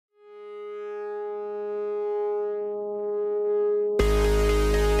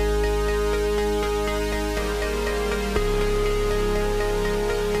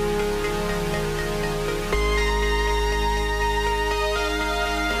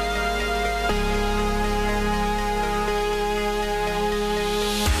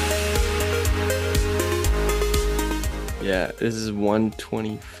This is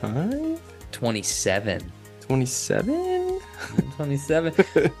 125? 27. 27? 27.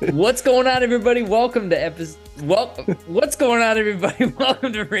 What's going on, everybody? Welcome to what's going on, everybody?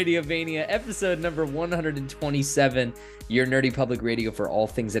 Welcome to Radiovania, episode number 127, your nerdy public radio for all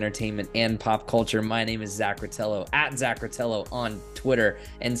things entertainment and pop culture. My name is Zach Rotello, at Zach Rotello on Twitter,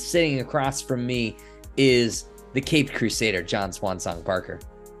 and sitting across from me is the Caped Crusader, John Swansong Parker.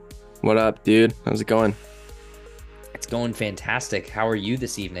 What up, dude? How's it going? It's going fantastic. How are you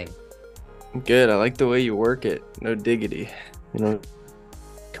this evening? Good. I like the way you work it. No diggity. You know.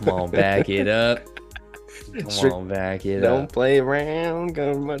 Come on, back it up. Come on, back it up. Don't play around.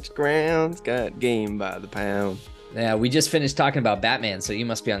 Got much ground. Got game by the pound. Yeah, we just finished talking about Batman, so you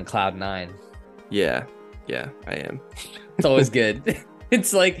must be on cloud nine. Yeah, I am. It's always good.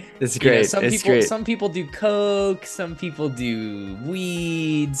 It's like, it's great. Some people do coke, some people do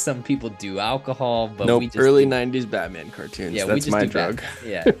weed, some people do alcohol, but nope, we just early 90s Batman cartoons. Yeah, that's my drug.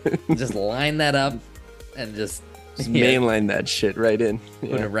 Yeah, just line that up and just mainline that shit right in.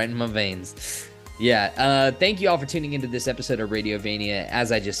 Put it right in my veins. Yeah. Thank you all for tuning into this episode of Radiovania.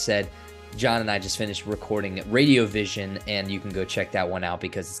 As I just said, John and I just finished recording Radio Vision, and you can go check that one out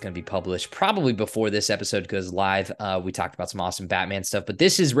because it's going to be published probably before this episode goes live. We talked about some awesome Batman stuff, but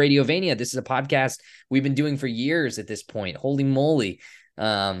this is Radiovania. This is a podcast we've been doing for years at this point. Holy moly.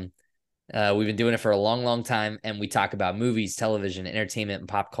 We've been doing it for a long, long time, and we talk about movies, television, entertainment, and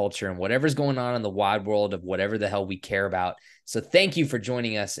pop culture, and whatever's going on in the wide world of whatever the hell we care about. So thank you for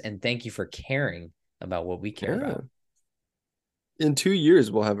joining us, and thank you for caring about what we care about. In 2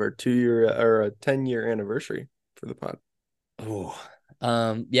 years, we'll have our 10-year anniversary for the pod. Oh,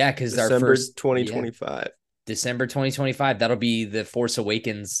 yeah, because our December first 2025. December 2025. That'll be the Force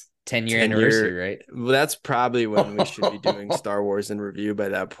Awakens 10-year anniversary, right? Well, that's probably when we should be doing Star Wars in review by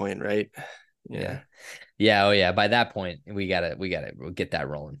that point, right? Yeah. Oh yeah. By that point, we'll get that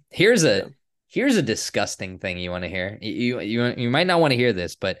rolling. Here's a disgusting thing you want to hear. You might not want to hear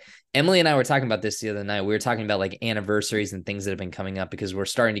this, but Emily and I were talking about this the other night. We were talking about like anniversaries and things that have been coming up because we're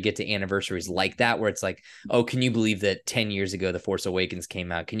starting to get to anniversaries like that, where it's like, oh, can you believe that 10 years ago, The Force Awakens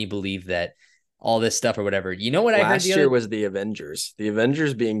came out? Can you believe that all this stuff or whatever? You know what I heard last year was the Avengers. The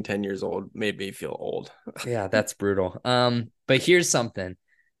Avengers being 10 years old made me feel old. Yeah, that's brutal. But here's something.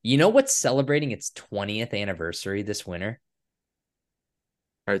 You know what's celebrating its 20th anniversary this winter?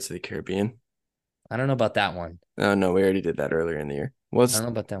 Pirates of the Caribbean. I don't know about that one. Oh, no, we already did that earlier in the year. I don't know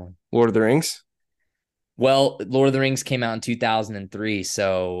about that one. Lord of the Rings? Well, Lord of the Rings came out in 2003,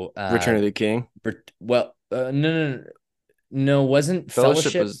 so... Return of the King? No, wasn't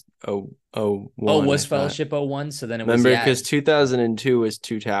Fellowship? Was 01. Oh, was Fellowship 01? So then it was... Remember, because 2002 was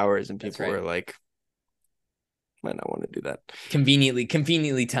Two Towers, and people were like, might not want to do that.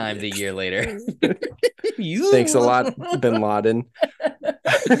 Conveniently timed a year later. Thanks a lot, Bin Laden.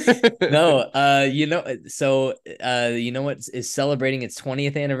 No, you know what is celebrating its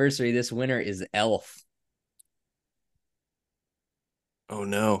 20th anniversary this winter is Elf. Oh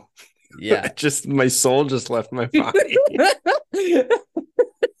no. Yeah. Just my soul just left my body.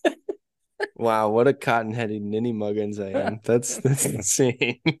 Wow, what a cotton-headed ninny muggins I am. That's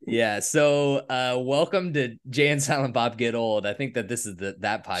insane. Yeah, so welcome to Jay and Silent Bob Get Old. I think that this is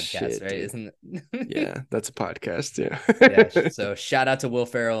that podcast, shit, right? Dude. Isn't it? Yeah, that's a podcast, yeah. Yeah. So shout out to Will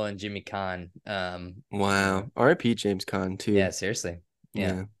Ferrell and Jimmy Caan. Wow. R.I.P. James Caan too. Yeah, seriously.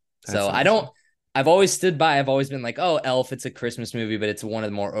 Yeah. So awesome. I've always stood by. I've always been like, oh, Elf, it's a Christmas movie, but it's one of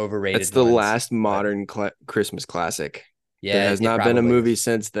the more overrated. It's the last modern Christmas classic. Yeah, there has not been a movie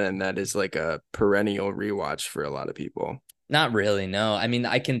since then that is like a perennial rewatch for a lot of people. Not really, no. I mean,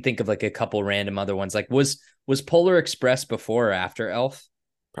 I can think of like a couple random other ones. Like, was Polar Express before or after Elf?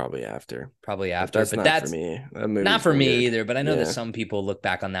 Probably after. But that's not for me. Not for me either. But I know that some people look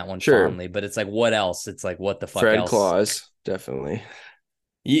back on that one fondly. But it's like, what else? It's like, what the fuck Fred else? Claus, definitely.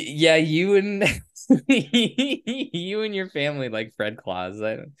 Yeah, you and you and your family like Fred Claus.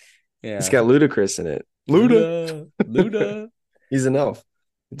 Yeah, it's got Ludacris in it. Luda. He's an elf.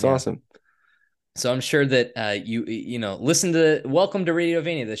 It's awesome. So I'm sure that you listen to Welcome to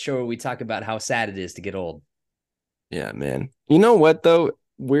Radiovania, the show where we talk about how sad it is to get old. Yeah, man. You know what though?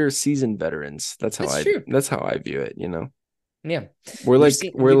 We're seasoned veterans. That's how I view it, you know. Yeah. We're like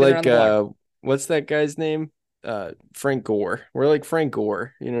what's that guy's name? Frank Gore. We're like Frank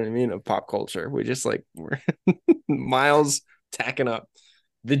Gore, you know what I mean, of pop culture. We just like we're miles tacking up.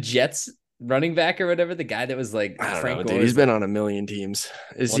 The Jets running back or whatever, the guy that was like Frank Gore. Dude, he's been on a million teams.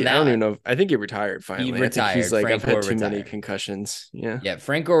 I don't even know. I think he retired finally. He retired. He's like, Frank I've had Gore too many concussions. Yeah.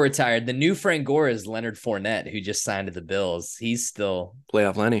 Frank Gore retired. The new Frank Gore is Leonard Fournette, who just signed to the Bills. He's still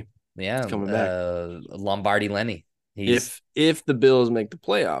playoff Lenny. Yeah, he's coming back. Lombardi Lenny. If the Bills make the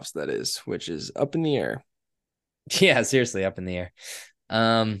playoffs, that is, which is up in the air. Yeah, seriously, up in the air.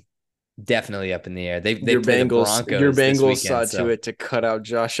 Definitely up in the air. They play the Your Broncos this Bengals weekend, saw to so it to cut out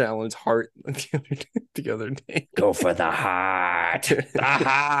Josh Allen's heart the other day. go for the heart. The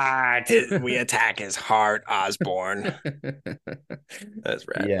heart. We attack his heart, Osborne. That's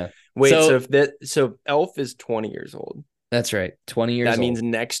rad. Yeah. Wait, So so Elf is 20 years old. that's right. 20 years That old. means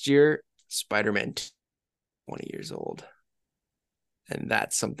next year, Spider-Man 20 years old. And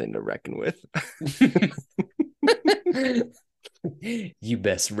that's something to reckon with. You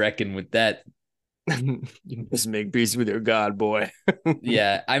best reckon with that. You must make peace with your God, boy.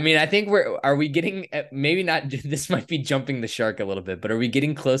 Yeah. I mean, I think are we getting, maybe not, this might be jumping the shark a little bit, but are we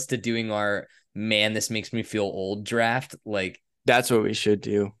getting close to doing our, man, this makes me feel old draft? Like, that's what we should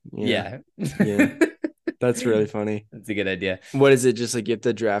do. yeah. Yeah. That's really funny. That's a good idea. What is it? Just like you have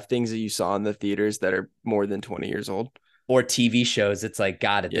to draft things that you saw in the theaters that are more than 20 years old? Or TV shows. It's like,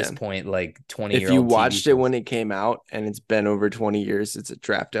 God, at this point, like 20-year-old. If you watched it when it came out and it's been over 20 years, it's a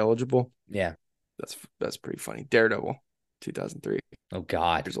draft eligible. Yeah. That's pretty funny. Daredevil, 2003. Oh,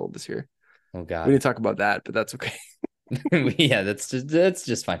 God. Years old this year. Oh, God. We didn't talk about that, but that's okay. Yeah, that's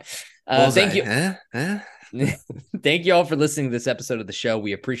just fine. Thank you. Thank you all for listening to this episode of the show.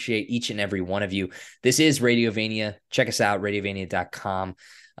 We appreciate each and every one of you. This is Radiovania. Check us out, radiovania.com.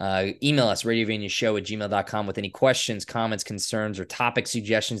 Email us, radiovaniashow@gmail.com with any questions, comments, concerns, or topic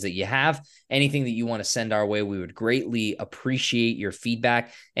suggestions that you have. Anything that you want to send our way, we would greatly appreciate your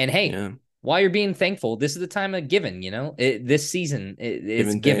feedback. And hey, while you're being thankful, this is the time of giving, this season,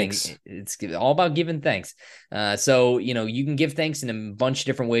 it's giving. It's all about giving thanks. So, you can give thanks in a bunch of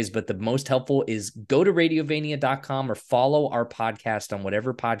different ways, but the most helpful is go to radiovania.com or follow our podcast on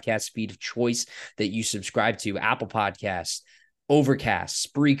whatever podcast feed of choice that you subscribe to, Apple Podcasts,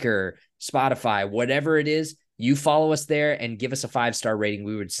 Overcast, Spreaker, Spotify, whatever it is. You follow us there and give us a 5-star rating.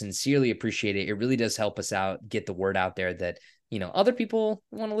 We would sincerely appreciate it. It really does help us out, get the word out there that other people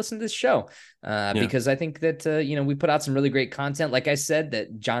want to listen to this show because I think that, we put out some really great content. Like I said,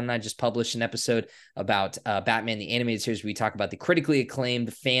 that John and I just published an episode about Batman, the animated series. We talk about the critically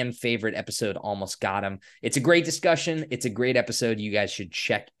acclaimed fan favorite episode, Almost Got Him. It's a great discussion. It's a great episode. You guys should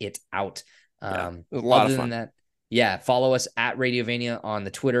check it out. A lot of fun. Follow us at Radiovania on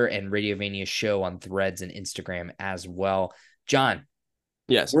the Twitter and Radiovania Show on Threads and Instagram as well. John.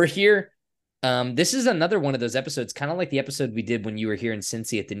 Yes. We're here. This is another one of those episodes, kind of like the episode we did when you were here in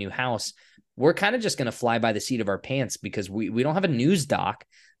Cincy at the new house. We're kind of just going to fly by the seat of our pants because we don't have a news doc.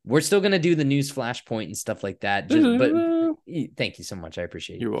 We're still going to do the news flashpoint and stuff like that. But thank you so much. I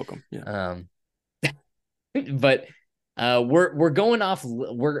appreciate it. You're welcome. Yeah. But we're going off.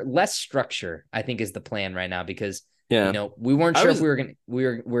 We're less structure, I think, is the plan right now because we weren't sure if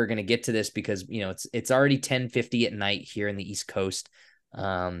we were gonna get to this because it's already 10:50 at night here in the East Coast.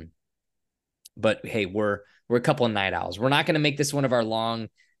 But hey, we're a couple of night owls. We're not going to make this one of our long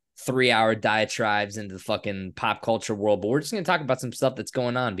 3-hour diatribes into the fucking pop culture world, but we're just going to talk about some stuff that's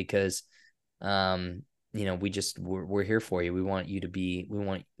going on because, we're here for you. We want you to be, we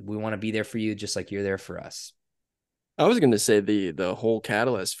want to be there for you just like you're there for us. I was going to say the whole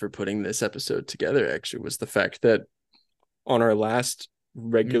catalyst for putting this episode together actually was the fact that on our last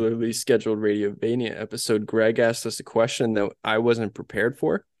regularly scheduled Radiovania episode, Greg asked us a question that I wasn't prepared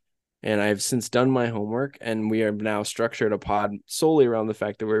for. And I've since done my homework, and we have now structured a pod solely around the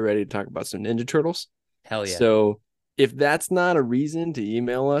fact that we're ready to talk about some Ninja Turtles. Hell yeah. So if that's not a reason to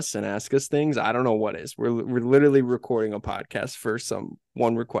email us and ask us things, I don't know what is. We're literally recording a podcast for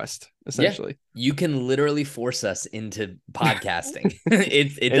one request, essentially. Yeah, you can literally force us into podcasting.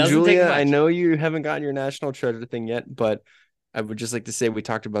 It doesn't Julia, take much. I know you haven't gotten your national treasure thing yet, but I would just like to say we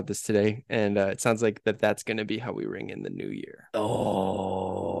talked about this today, and it sounds like that's going to be how we ring in the new year.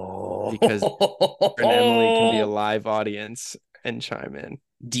 Oh, because Emily can be a live audience and chime in.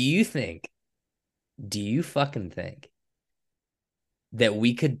 Do you fucking think that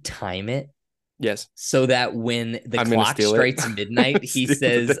we could time it? Yes. So that when the clock strikes midnight, he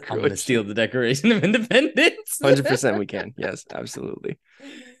says, I'm going to steal the Declaration of Independence. 100% we can. Yes, absolutely.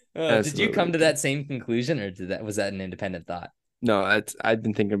 Did you come to that same conclusion, or was that an independent thought? No, I've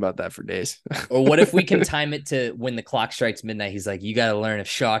been thinking about that for days. Or what if we can time it to when the clock strikes midnight? He's like, you got to learn if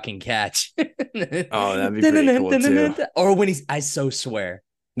Shaw can catch. Oh, that'd be pretty cool too. Or when I so swear.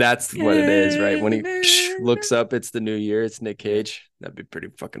 That's what it is, right? When he looks up, it's the new year. It's Nick Cage. That'd be pretty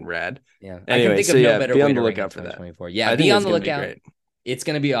fucking rad. Yeah. Anyway, I can think of no better way to look out for that. Yeah, be on the lookout. It's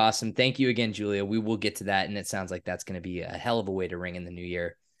going to be awesome. Thank you again, Julia. We will get to that. And it sounds like that's going to be a hell of a way to ring in the new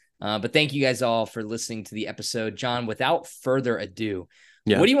year. But thank you guys all for listening to the episode. John, without further ado,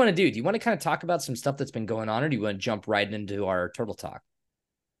 Yeah. what do you want to do? Do you want to kind of talk about some stuff that's been going on, or do you want to jump right into our turtle talk?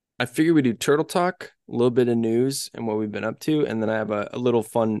 I figure we do turtle talk, a little bit of news and what we've been up to, and then I have a little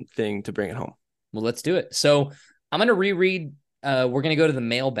fun thing to bring it home. Well, let's do it. So I'm going to reread. We're going to go to the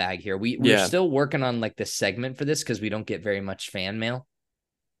mailbag here. We're still working on like the segment for this because we don't get very much fan mail.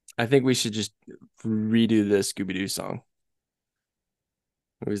 I think we should just redo the Scooby-Doo song.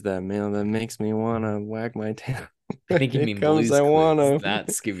 Who's that mail that makes me want to wag my tail? I think you mean Blue's Clues, not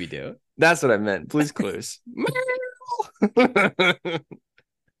Scooby-Doo. That's what I meant. Blue's Clues.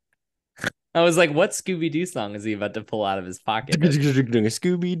 I was like, what Scooby-Doo song is he about to pull out of his pocket?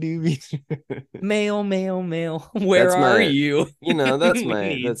 Scooby-Doo. Mail, mail, mail. Where are you? You know, that's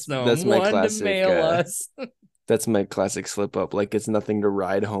my classic. Mail us. That's my classic slip up. Like it's nothing to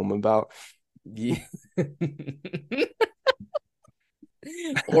ride home about. Yeah.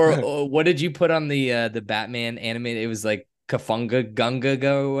 or what did you put on the Batman animated? It was like Kafunga Gunga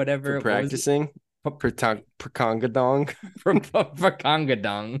Go or whatever. For practicing. Prakongadong.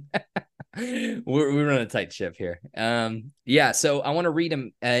 Prakongadong. We're on a tight ship here. So I want to read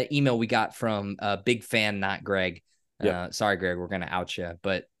an email we got from Big Fan Not Greg. Sorry, Greg, we're gonna out you,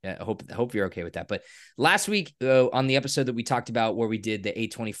 but hope you're okay with that. But last week on the episode that we talked about where we did the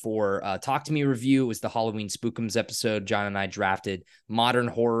A24 Talk to Me review, it was the Halloween Spookums episode. John and I drafted modern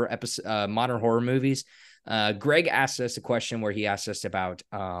horror movies. Greg asked us a question where he asked us about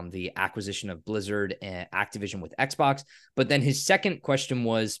the acquisition of Blizzard and Activision with Xbox. But then his second question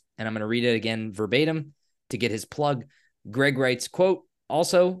was, and I'm going to read it again verbatim to get his plug. Greg writes, quote,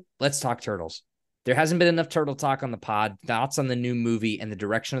 also, let's talk Turtles. There hasn't been enough turtle talk on the pod. Thoughts on the new movie and the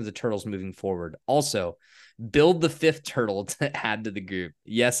direction of the Turtles moving forward. Also, build the fifth turtle to add to the group.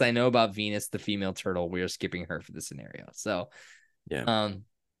 Yes, I know about Venus, the female turtle. We are skipping her for the scenario. So,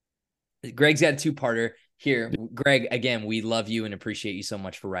 Greg's got a two-parter here. Greg, again, we love you and appreciate you so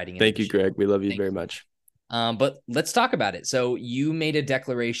much for writing. Thank you, Greg. We love you very much. But let's talk about it. So you made a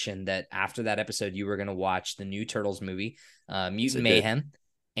declaration that after that episode, you were going to watch the new Turtles movie, Mutant Mayhem.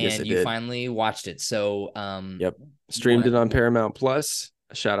 And you finally watched it. So, streamed it on Paramount Plus.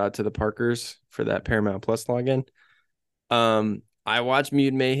 A shout out to the Parkers for that Paramount Plus login. I watched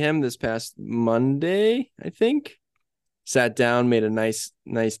Mutant Mayhem this past Monday, I think. Sat down, made a nice,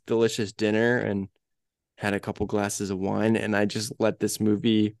 delicious dinner, and had a couple glasses of wine. And I just let this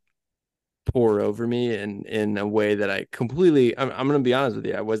movie pour over me in a way that I completely. I'm going to be honest with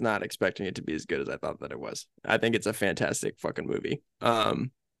you. I was not expecting it to be as good as I thought that it was. I think it's a fantastic fucking movie.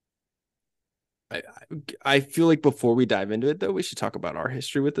 I feel like before we dive into it, though, we should talk about our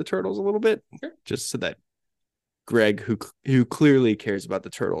history with the Turtles a little bit, just so that Greg, who clearly cares about the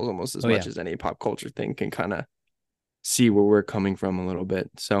Turtles almost as much as any pop culture thing, can kind of see where we're coming from a little bit.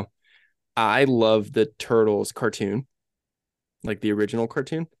 So I love the Turtles cartoon, like the original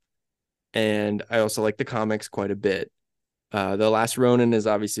cartoon, and I also like the comics quite a bit. The Last Ronin is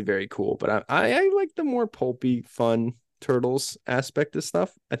obviously very cool, but I like the more pulpy, fun Turtles aspect of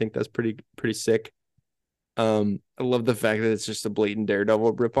stuff. I think that's pretty sick. I love the fact that it's just a blatant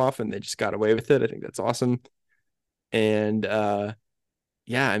Daredevil ripoff and they just got away with it. I think that's awesome. And I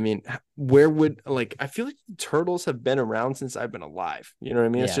mean, where would I feel like the Turtles have been around since I've been alive. You know what I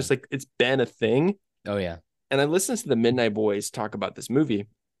mean? It's just like it's been a thing. Oh yeah. And I listened to the Midnight Boys talk about this movie,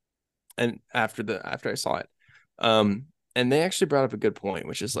 and after I saw it, and they actually brought up a good point,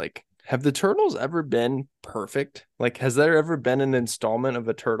 which is like, have the Turtles ever been perfect? Like, has there ever been an installment of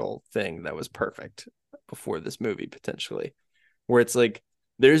a turtle thing that was perfect before this movie, potentially? Where it's like,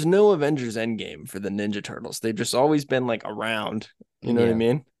 there's no Avengers Endgame for the Ninja Turtles. They've just always been like around. You know what I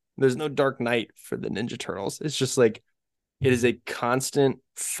mean? There's no Dark Knight for the Ninja Turtles. It's just like, it is a constant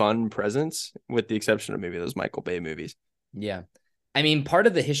fun presence, with the exception of maybe those Michael Bay movies. Yeah. I mean, part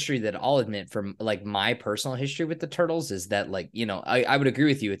of the history that I'll admit from like my personal history with the Turtles is that, like, you know, I would agree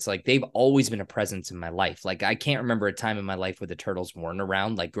with you. It's like they've always been a presence in my life. Like, I can't remember a time in my life where the Turtles weren't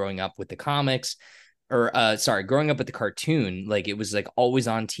around, like growing up with the comics growing up with the cartoon. Like, it was like always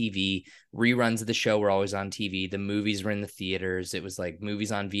on TV. Reruns of the show were always on TV. The movies were in the theaters. It was like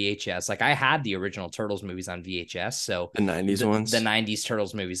movies on VHS. Like, I had the original Turtles movies on VHS. So the 90s ones, the 90s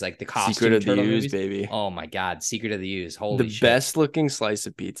Turtles movies, like the costume Secret of the Turtle Ooze, movies. baby. Oh my God. Secret of the Ooze. Holy shit. The best looking slice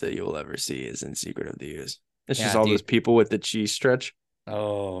of pizza you'll ever see is in Secret of the Ooze. It's just all those people with the cheese stretch.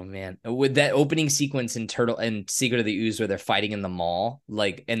 Oh man, with that opening sequence in Turtle and Secret of the Ooze where they're fighting in the mall,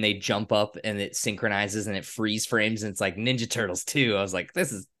 like, and they jump up and it synchronizes and it freeze frames and it's like Ninja Turtles 2. I was like,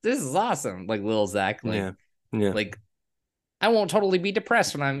 this is awesome. Like Lil Zach, like, like I won't totally be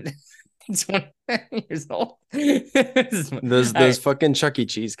depressed when I'm. years old. Those fucking Chuck E.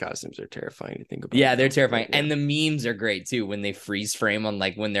 Cheese costumes are terrifying to think about Yeah, they're now. terrifying. But, yeah. And the memes are great too when they freeze frame on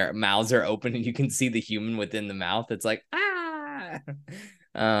like when their mouths are open and you can see the human within the mouth. It's like, ah.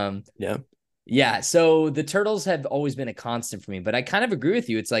 Yeah. Yeah, so the turtles have always been a constant for me, but I kind of agree with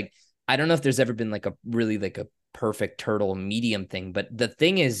you. It's like I don't know if there's ever been like a really like a perfect turtle medium thing, but the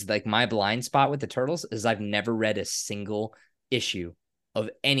thing is like my blind spot with the turtles is I've never read a single issue of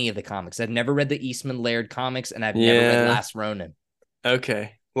any of the comics. I've never read the Eastman Laird comics and I've never read Yeah. Last Ronin.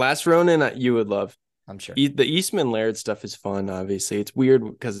 Okay. Last Ronin, you would love. I'm sure. The Eastman Laird stuff is fun, obviously. It's weird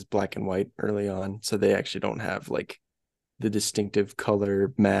because it's black and white early on, so they actually don't have like the distinctive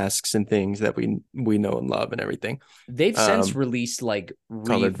color masks and things that we know and love and everything. They've since released like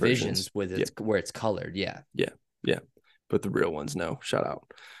Colored revisions versions. with it where it's colored. Yeah. Yeah. But the real ones, no. Shout out.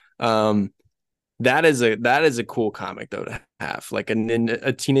 That is a cool comic though to have. Like a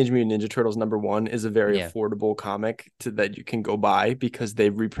Teenage Mutant Ninja Turtles #1 is a very Yeah. affordable comic that you can go buy because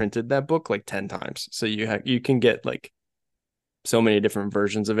they've reprinted that book like 10 times. So you can get like so many different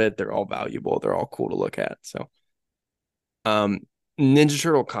versions of it. They're all valuable. They're all cool to look at. So Ninja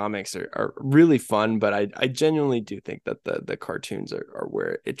Turtle comics are really fun, but I genuinely do think that the cartoons are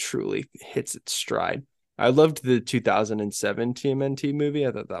where it truly hits its stride. I loved the 2007 TMNT movie.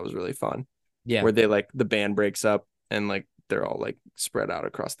 I thought that was really fun. Yeah. Where they like the band breaks up and like they're all like spread out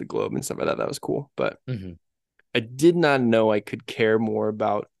across the globe and stuff like that. That was cool. But I did not know I could care more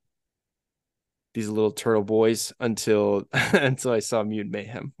about these little turtle boys until I saw Mutant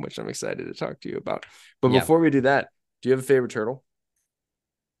Mayhem, which I'm excited to talk to you about. But before we do that, do you have a favorite turtle?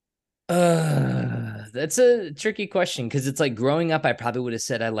 That's a tricky question because it's like growing up, I probably would have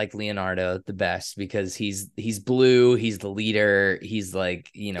said I like Leonardo the best because he's blue, he's the leader, he's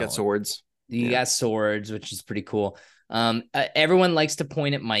like, you know, got swords. He got swords, which is pretty cool. Everyone likes to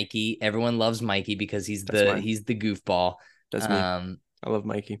point at Mikey. Everyone loves Mikey because he's the goofball. That's me. I love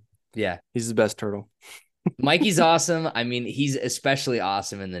Mikey. Yeah, he's the best turtle. Mikey's awesome. I mean, he's especially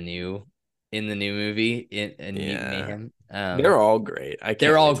awesome in the new movie in Mayhem. They're all great.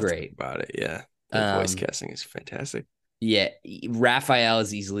 They're all great about it. Yeah, the voice casting is fantastic. Yeah, Raphael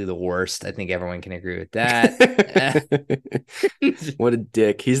is easily the worst. I think everyone can agree with that. What a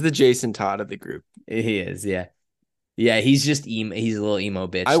dick. He's the Jason Todd of the group. He is, yeah. Yeah, he's just emo. He's a little emo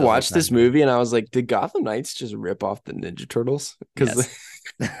bitch. I watched this movie and I was like, did Gotham Knights just rip off the Ninja Turtles? Because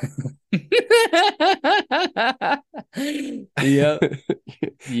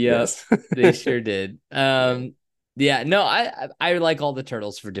Yep. They sure did. Yeah, no, I like all the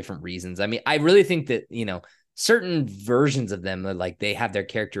turtles for different reasons. I mean, I really think that, you know, certain versions of them are like they have their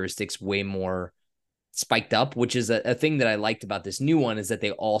characteristics way more spiked up, which is a thing that I liked about this new one is that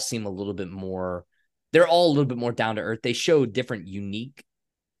they all seem a little bit more, they're all a little bit more down to earth. They show different unique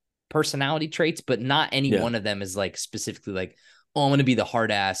personality traits, but not any one of them is like specifically like, oh, I'm going to be the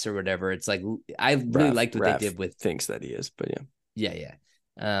hard ass or whatever. It's like, I really liked what they did with thinks that he is, but yeah. Yeah.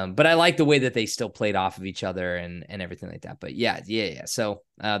 But I like the way that they still played off of each other and everything like that. But yeah. So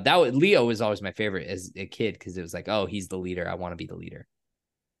Leo was always my favorite as a kid because it was like, oh, he's the leader. I want to be the leader.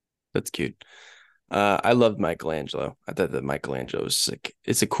 That's cute. I loved Michelangelo. I thought that Michelangelo was sick.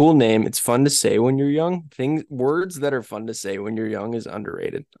 It's a cool name. It's fun to say when you're young. Words that are fun to say when you're young is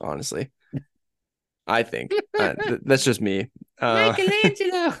underrated, honestly. I think that's just me.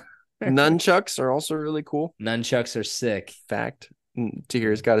 Michelangelo. Nunchucks are also really cool. Nunchucks are sick. Fact.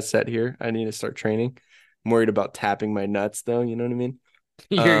 Tahir's got a set here. I need to start training. I'm worried about tapping my nuts though. You know what I mean?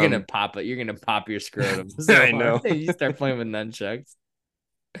 You're gonna pop it. You're gonna pop your scrotum. So I know. You start playing with nunchucks.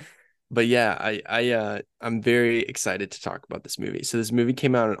 But yeah, I'm very excited to talk about this movie. So this movie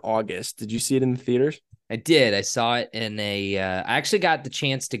came out in August. Did you see it in the theaters? I did. I saw it in I actually got the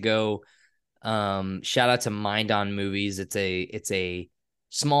chance to go. Shout out to Mind On Movies. It's a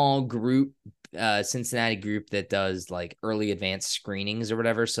small group, Cincinnati group that does like early advanced screenings or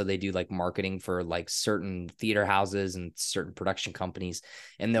whatever. So they do like marketing for like certain theater houses and certain production companies,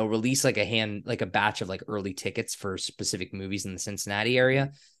 and they'll release like a batch of like early tickets for specific movies in the Cincinnati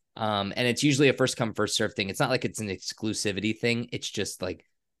area. And it's usually a first come first serve thing. It's not like it's an exclusivity thing. It's just like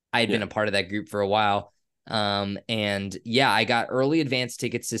I had been a part of that group for a while. And yeah, I got early advance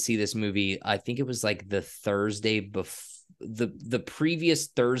tickets to see this movie. I think it was like the Thursday before the previous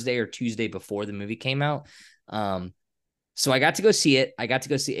Thursday or Tuesday before the movie came out. So I got to go see it.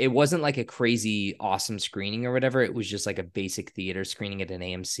 It wasn't like a crazy awesome screening or whatever. It was just like a basic theater screening at an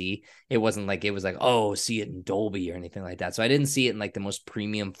AMC. It wasn't like, it was like, oh, see it in Dolby or anything like that. So I didn't see it in like the most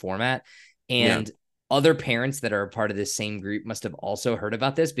premium format. And other parents that are a part of this same group must have also heard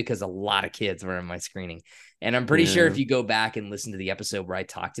about this because a lot of kids were in my screening. And I'm pretty sure if you go back and listen to the episode where I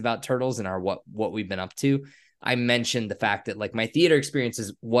talked about turtles and our what we've been up to, I mentioned the fact that like my theater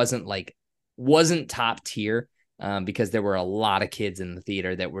experiences wasn't top tier, because there were a lot of kids in the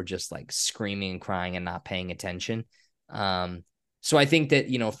theater that were just like screaming and crying and not paying attention. So I think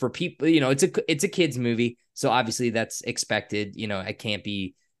that, for people, it's a kid's movie. So obviously that's expected. I can't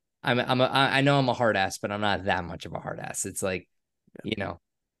be, I know I'm a hard ass, but I'm not that much of a hard ass. It's like,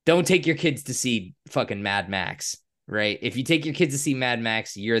 don't take your kids to see fucking Mad Max, right? If you take your kids to see Mad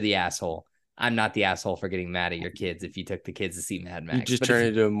Max, you're the asshole. I'm not the asshole for getting mad at your kids if you took the kids to see Mad Max. You just turn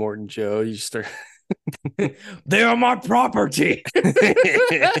into a Morton Joe. You start. They are my property. But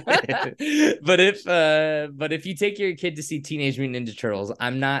if you take your kid to see Teenage Mutant Ninja Turtles,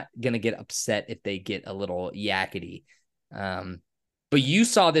 I'm not gonna get upset if they get a little yakety. But you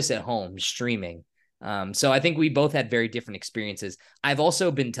saw this at home streaming. So I think we both had very different experiences. I've also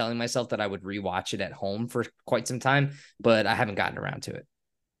been telling myself that I would rewatch it at home for quite some time, but I haven't gotten around to it.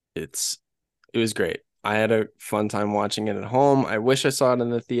 It was great. I had a fun time watching it at home. I wish I saw it in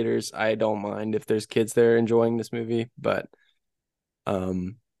the theaters. I don't mind if there's kids there enjoying this movie, but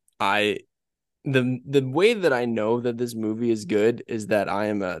I the way that I know that this movie is good is that I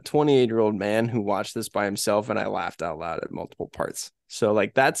am a 28-year-old man who watched this by himself and I laughed out loud at multiple parts. So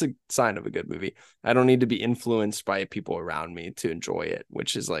like that's a sign of a good movie. I don't need to be influenced by people around me to enjoy it,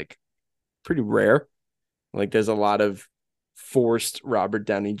 which is like pretty rare. Like there's a lot of forced Robert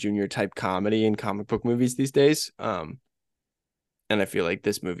Downey Jr. type comedy in comic book movies these days. And I feel like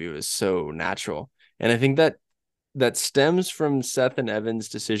this movie was so natural. And I think that stems from Seth and Evan's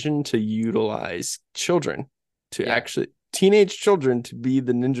decision to utilize children actually teenage children to be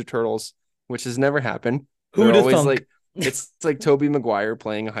the Ninja Turtles, which has never happened. Who'd have thunk? Like, it's like Tobey Maguire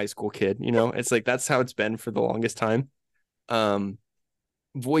playing a high school kid, it's like, that's how it's been for the longest time.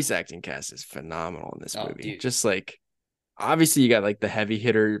 Voice acting cast is phenomenal in this movie. Dude. Just like, obviously you got like the heavy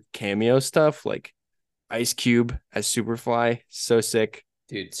hitter cameo stuff, like Ice Cube as Superfly, so sick,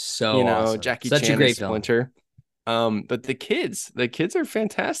 dude. So awesome. Jackie Such Chan a great as Splinter. But the kids are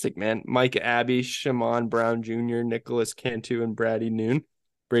fantastic, man. Mike Abbey, Shimon Brown Jr., Nicholas Cantu, and Brady Noon.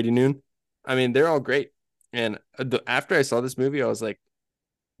 I mean, they're all great. And after I saw this movie, I was like,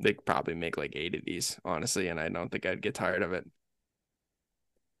 they could probably make like 8 of these, honestly, and I don't think I'd get tired of it.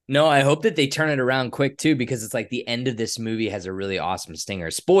 No, I hope that they turn it around quick too, because it's like the end of this movie has a really awesome stinger.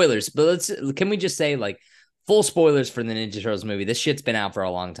 Spoilers, but can we just say like full spoilers for the Ninja Turtles movie? This shit's been out for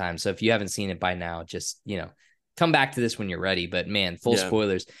a long time, so if you haven't seen it by now, just come back to this when you're ready. But man, full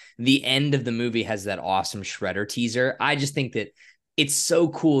spoilers. The end of the movie has that awesome Shredder teaser. I just think that it's so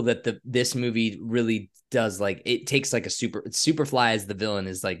cool that this movie really does, like, it takes like Superfly as the villain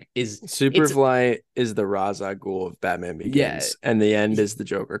is Superfly is the Ra's al Ghul of Batman Begins, and the end is the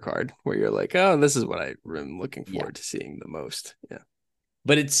Joker card where you're like, oh, this is what I'm looking forward to seeing the most. Yeah,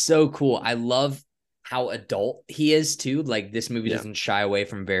 but it's so cool. I love how adult he is too. Like this movie doesn't shy away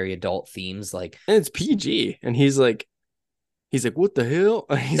from very adult themes, like, and it's PG, and he's like, what the hell?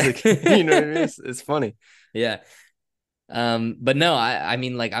 He's like, what I mean? It's funny. Yeah. But no, I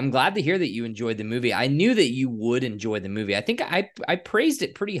mean, like, I'm glad to hear that you enjoyed the movie. I knew that you would enjoy the movie. I think I praised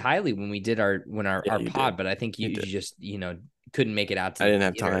it pretty highly when we did our pod, but I think you just, couldn't make it out to I didn't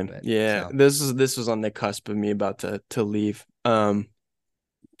have time. This was on the cusp of me about to leave town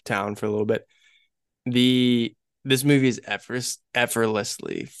for a little bit. This movie is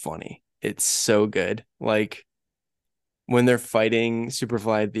effortlessly funny. It's so good. Like when they're fighting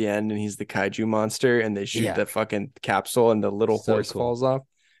Superfly at the end and he's the kaiju monster and they shoot the fucking capsule and the little horse falls off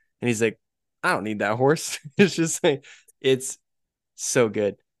and he's like, I don't need that horse. It's just like, it's so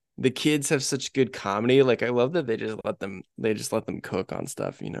good. The kids have such good comedy. Like I love that they just let them cook on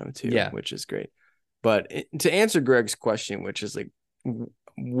stuff, too, which is great. But to answer Greg's question, which is like,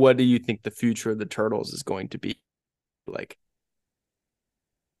 what do you think the future of the Turtles is going to be like?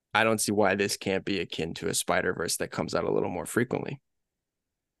 I don't see why this can't be akin to a Spider-Verse that comes out a little more frequently.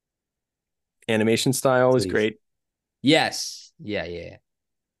 Animation style is great. Yes. Yeah.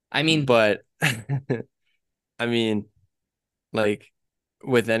 I mean, but I mean, like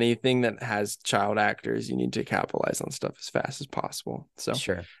with anything that has child actors, you need to capitalize on stuff as fast as possible. So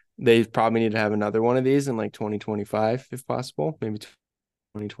sure, they probably need to have another one of these in like 2025, if possible, maybe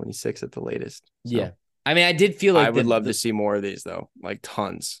 2026 at the latest. So. Yeah. I mean, I did feel like I would love to see more of these, though, like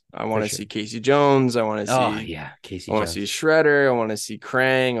tons. I want to see Casey Jones. I want to see, Casey. I want to see Shredder. I want to see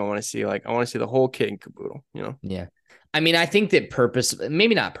Krang. I want to see the whole kit and caboodle. Yeah, I mean, I think that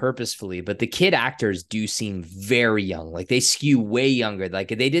maybe not purposefully, but the kid actors do seem very young. Like they skew way younger. Like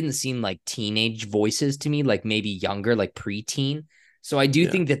they didn't seem like teenage voices to me, like maybe younger, like preteen. So I do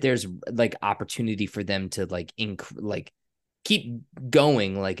Yeah. think that there's like opportunity for them to like like keep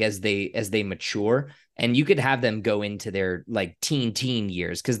going like as they mature, and you could have them go into their like teen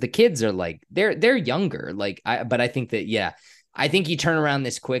years because the kids are like they're younger. But I think that I think you turn around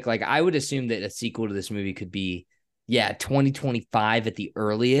this quick. Like I would assume that a sequel to this movie could be 2025 at the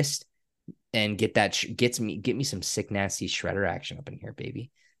earliest, and get me some sick nasty shredder action up in here,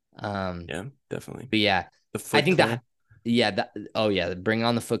 baby. Yeah, definitely. But yeah, The I Foot think Clan. bring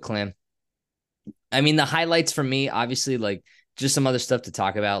on the Foot Clan. I mean, the highlights for me, obviously, like just some other stuff to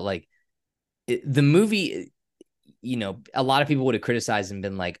talk about. Like the movie, a lot of people would have criticized and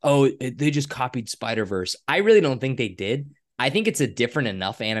been like, "Oh, they just copied Spider-Verse." I really don't think they did. I think it's a different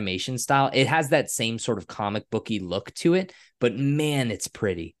enough animation style. It has that same sort of comic booky look to it, but man, it's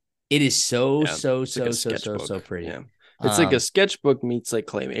pretty. It is so Yeah, so it's like a so so so so sketchbook. pretty. Yeah, it's like a Um, sketchbook meets like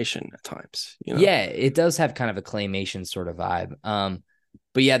claymation at times. yeah, it does have kind of a claymation sort of vibe.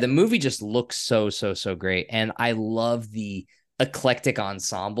 But yeah, the movie just looks so, so, so great. And I love the eclectic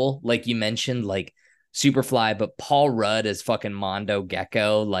ensemble, like you mentioned, like Superfly, but Paul Rudd as fucking Mondo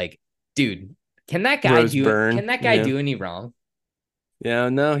Gecko. Like, dude, Rose Byrne. can that guy Yeah, do any wrong? yeah.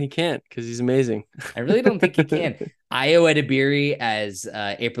 No, he can't because he's amazing. I really don't think he can. Io Edebiri as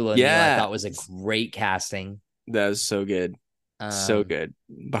April O'Neil, I Yeah, thought was a great casting. that was so good, so Um, good.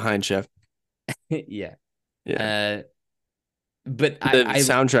 Behind Chef. yeah. Yeah. Uh, but The I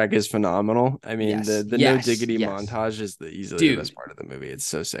soundtrack is phenomenal. I mean, yes, the no yes, diggity yes, montage is easily the best dude, part of the movie. It's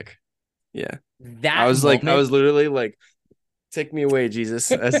so sick. Yeah. that I moment. was literally like, take me away,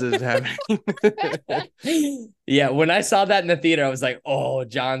 Jesus, as it was happening. Yeah, when I saw that in the theater, I was like, "Oh,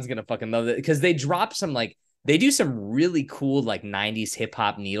 John's gonna fucking love it," because they drop some like they do some really cool like '90s hip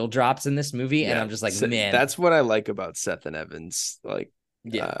hop needle drops in this movie, and Yeah. I'm just like, man, That's what I like about Seth and Evans,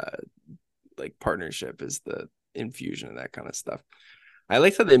 yeah, uh partnership is the infusion of that kind of stuff. I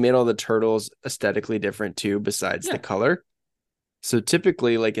like how they made all the turtles aesthetically different too, besides the yeah, color. So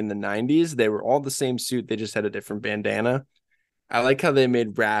typically, like in the 90s, they were all the same suit, they just had a different bandana. I like how they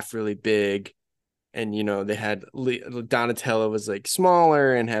made Raph really big, and they had Donatello was like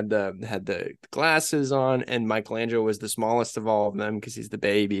smaller and had the glasses on, and Michelangelo was the smallest of all of them because he's the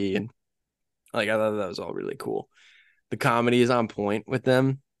baby, and like I thought that was all really cool. The comedy is on point with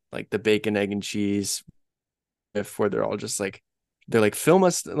them, like the bacon, egg, and cheese, where they're all just like they're like film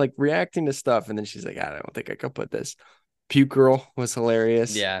us like reacting to stuff, and then she's like, I don't think I could put this. Puke Girl was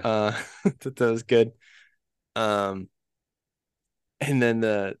hilarious. yeah, That was good. Um, and then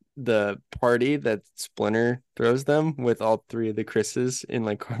the party that Splinter throws them with all three of the Chris's in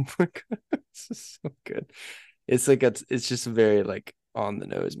like cardboard. It's just so good. It's just a very like on the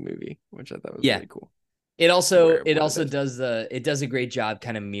nose movie, which I thought was yeah. really cool. It What it also is. does a great job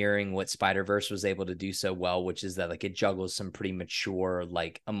kind of mirroring what Spider-Verse was able to do so well, which is that like it juggles some pretty mature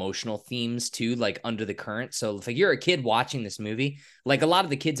like emotional themes too, like under the current. So if like you're a kid watching this movie, like a lot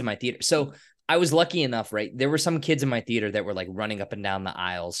of the kids in my theater. So I was lucky enough, right? There were some kids in my theater that were like running up and down the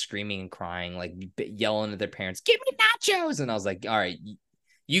aisles, screaming and crying, like yelling at their parents, "Give me nachos!" And I was like, "All right,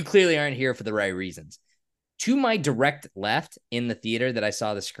 you clearly aren't here for the right reasons." To my direct left in the theater that I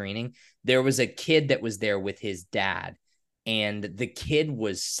saw the screening, there was a kid that was there with his dad. And the kid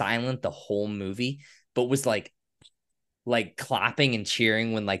was silent the whole movie, but was like clapping and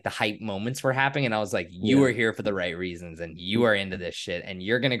cheering when like the hype moments were happening. And I was like, you Yeah. are here for the right reasons and you are into this shit and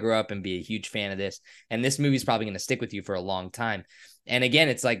you're gonna grow up and be a huge fan of this. And this movie's probably gonna stick with you for a long time. And again,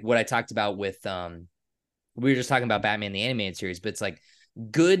 it's like what I talked about with we were just talking about Batman the animated series, but it's like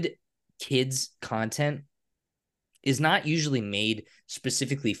good kids content is not usually made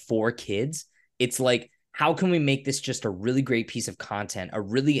specifically for kids. It's like, how can we make this just a really great piece of content, a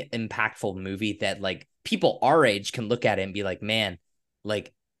really impactful movie that like people our age can look at it and be like, man,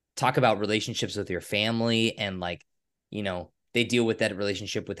 like talk about relationships with your family and like, they deal with that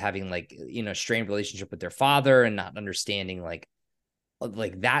relationship with having like, strained relationship with their father and not understanding like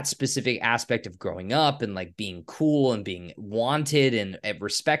that specific aspect of growing up and like being cool and being wanted and Yeah.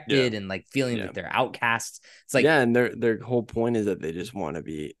 respected and like feeling Yeah. that they're outcasts. It's like, Yeah. And their whole point is that they just want to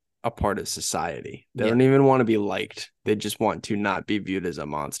be a part of society. They yeah, don't even want to be liked. They just want to not be viewed as a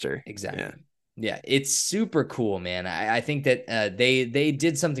monster. Yeah. exactly. Yeah, it's super cool, man. I think that they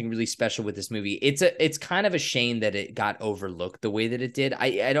did something really special with this movie. It's kind of a shame that it got overlooked the way that it did.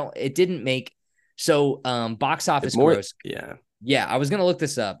 I don't it didn't make so box It office more gross. yeah. Yeah, I was gonna look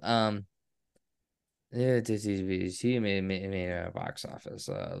this up. Yeah, he made a box office.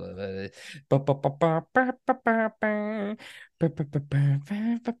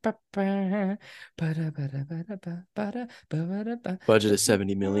 Budget is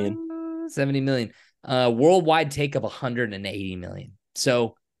 70 million. 70 million. Worldwide take of 180 million.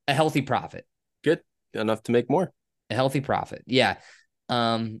 So a healthy profit. Good. Enough to make more. A healthy profit. Yeah.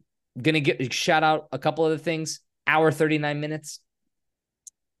 Gonna shout out a couple other things. Hour 39 minutes.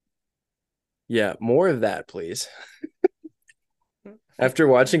 Yeah, more of that, please. After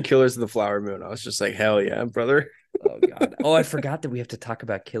watching Killers of the Flower Moon, I was just like, hell yeah, brother. Oh God. Oh, I forgot that we have to talk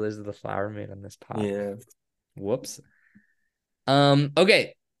about Killers of the Flower Moon on this pod. Yeah. Whoops.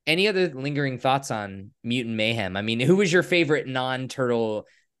 Okay. Any other lingering thoughts on Mutant Mayhem? I mean, who was your favorite non-turtle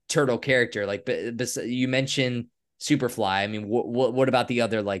character? Like, you mentioned Superfly. I mean, what about the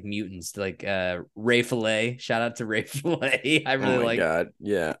other like mutants? Like Ray Fillet. Shout out to Ray Fillet. I really Oh my like. God.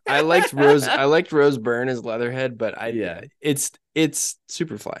 Yeah. I liked Rose. I liked Rose Byrne as Leatherhead, but Yeah. it's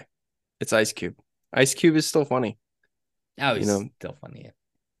Superfly. It's Ice Cube. Ice Cube is still funny. Oh, You he's know, still funny.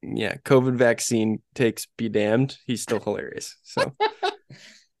 yeah. COVID vaccine takes be damned. He's still hilarious. So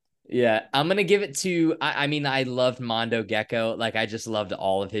Yeah, I'm gonna give it to. I mean, I loved Mondo Gecko. Like, I just loved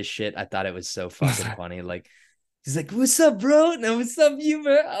all of his shit. I thought it was so fucking funny. Like, he's like, "What's up, bro? No, what's up, you,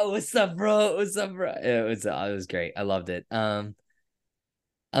 bro? Oh, what's up, bro? What's up, bro?" It was great. I loved it.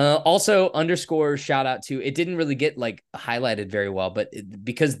 Also underscore shout out to, it didn't really get like highlighted very well, but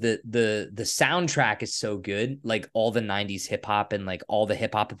because the soundtrack is so good, like all the 90s hip hop and like all the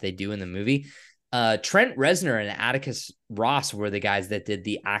hip hop that they do in the movie. Trent Reznor and Atticus Ross were the guys that did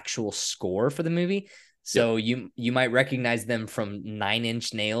the actual score for the movie. So you might recognize them from 9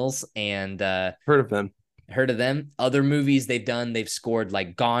 Inch Nails and heard of them. Other movies they've scored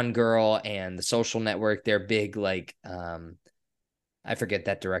like Gone Girl and The Social Network. They're big, like I forget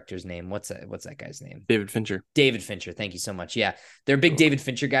that director's name. What's that guy's name? David Fincher. David Fincher. Thank you so much. Yeah, they're big David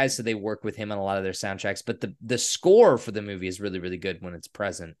Fincher guys, so they work with him on a lot of their soundtracks. But the score for the movie is really, really good when it's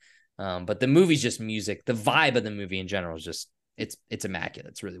present. But the movie's just music. The vibe of the movie in general is just it's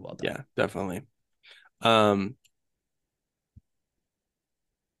immaculate. It's really well done. Yeah, definitely.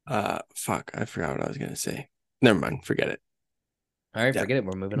 Fuck, I forgot what I was gonna say. Never mind, forget it. All right, forget it.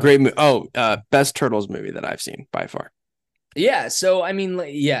 We're moving on. Great movie. Oh, best Turtles movie that I've seen by far. Yeah, so I mean,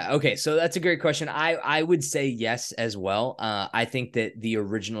 yeah, okay, so that's a great question. I would say yes as well. I think that the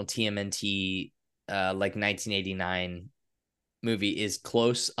original TMNT, like 1989 movie is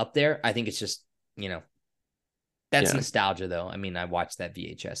close up there. I think it's just, that's nostalgia though. I mean, I watched that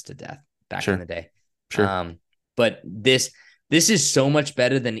VHS to death back in the day. Sure. But this is so much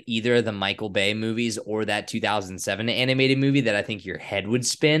better than either of the Michael Bay movies or that 2007 animated movie that I think your head would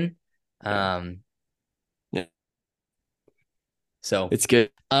spin. Yeah. So it's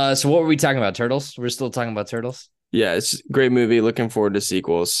good. So what were we talking about? Turtles? We're still talking about Turtles? Yeah, it's a great movie. Looking forward to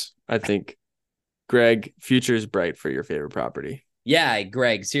sequels. I think, Greg, future is bright for your favorite property. Yeah,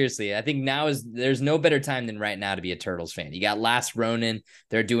 Greg, seriously. I think there's no better time than right now to be a Turtles fan. You got Last Ronin.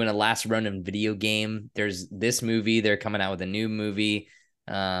 They're doing a Last Ronin video game. There's this movie. They're coming out with a new movie.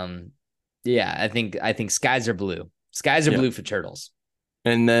 Yeah, I think skies are blue. Skies are blue for Turtles.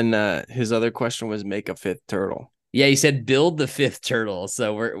 And then his other question was make a fifth turtle. Yeah, he said build the fifth turtle.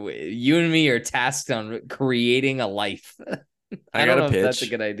 So you and me are tasked on creating a life. I don't know if that's a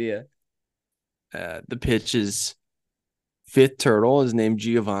good idea. The pitch is fifth turtle is named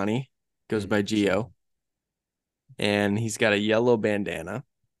Giovanni, goes by Gio, and he's got a yellow bandana.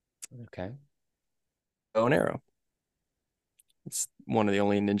 Okay. Bow and arrow. It's one of the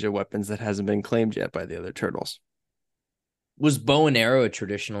only ninja weapons that hasn't been claimed yet by the other turtles. Was bow and arrow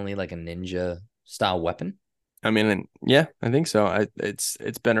traditionally like a ninja style weapon? I mean, yeah, I think so. It's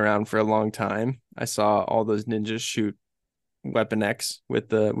been around for a long time. I saw all those ninjas shoot Weapon X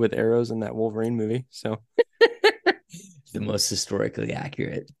with arrows in that Wolverine movie. So the most historically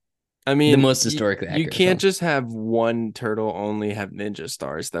accurate. I mean, the most historically accurate. You can't just have one turtle only have ninja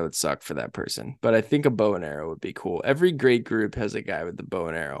stars. That would suck for that person. But I think a bow and arrow would be cool. Every great group has a guy with the bow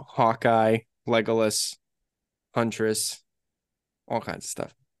and arrow. Hawkeye, Legolas, Huntress, all kinds of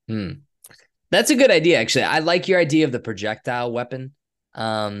stuff. That's a good idea, actually. I like your idea of the projectile weapon.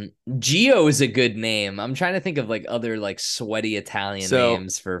 Geo is a good name. I'm trying to think of like other like sweaty Italian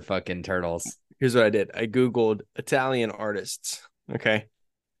names for fucking turtles. Here's what I did. I Googled Italian artists. Okay.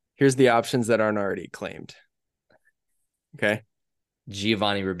 Here's the options that aren't already claimed. Okay.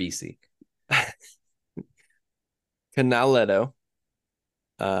 Giovanni Ribisi. Canaletto.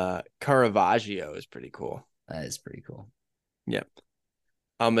 Caravaggio is pretty cool. That is pretty cool. Yep.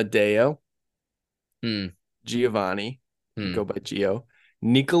 Amadeo. Giovanni. Go by Gio.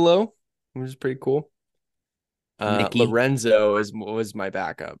 Niccolo, which is pretty cool. Nikki. Lorenzo was my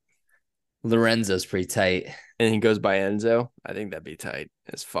backup, Lorenzo's pretty tight. and he goes by Enzo. I think that'd be tight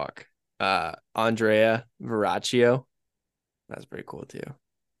as fuck. Andrea Verracchio, that's pretty cool too.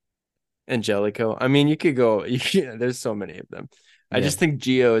 Angelico. I mean, you could go. There's so many of them. I Yeah. just think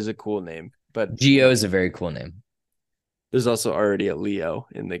Gio is a cool name, but Gio is a very cool name. there's also already a Leo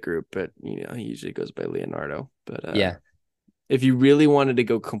in the group, but he usually goes by Leonardo. But Yeah. if you really wanted to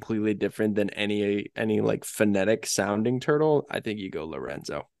go completely different than any like phonetic sounding turtle, I think you go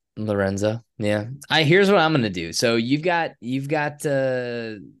Lorenzo. Lorenzo. Yeah. Here's what I'm gonna do. So you've got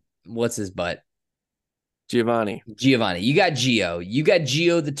what's his butt? Giovanni. Giovanni. You got Gio. You got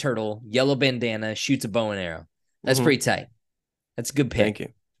Gio the turtle, yellow bandana, shoots a bow and arrow. That's Mm-hmm. pretty tight. That's a good pick. Thank you.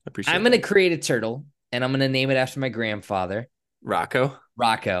 I appreciate I'm gonna create a turtle and I'm gonna name it after my grandfather, Rocco.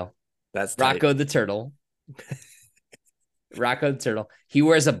 Rocco. That's tight. Rocco the turtle. Rocco the turtle. He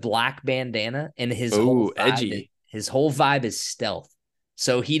wears a black bandana and Edgy. his whole vibe is stealth.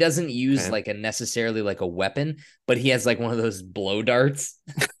 So he doesn't use Okay. like a necessarily like a weapon, but he has like one of those blow darts.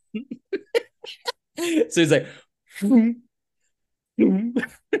 So he's like and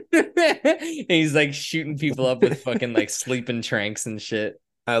he's like shooting people up with fucking like sleeping tranks and shit.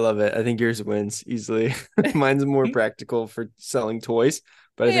 I love it. I think yours wins easily. Mine's more practical for selling toys,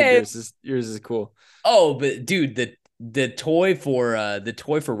 but I think Yeah. yours is cool. Oh, but dude, the toy for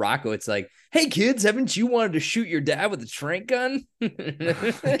Rocco, it's like, hey kids, haven't you wanted to shoot your dad with a trank gun? Oh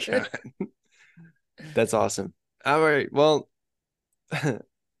my God. That's awesome. All right. Well,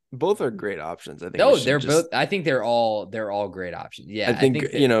 both are great options. I think No, they're both. I think they're all great options. Yeah, I think,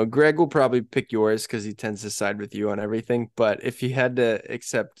 that, Greg will probably pick yours because he tends to side with you on everything. But if he had to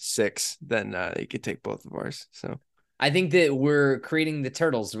accept 6, then he could take both of ours. So I think that we're creating the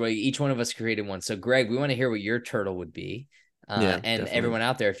turtles. Where each one of us created one. So, Greg, we want to hear what your turtle would be. yeah, And definitely. everyone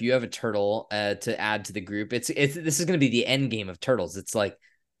out there, if you have a turtle to add to the group, it's this is going to be the end game of turtles. It's like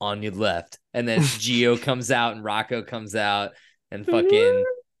on your left, and then Geo comes out and Rocco comes out, and fucking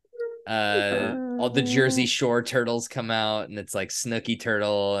all the Jersey Shore turtles come out, and it's like Snooky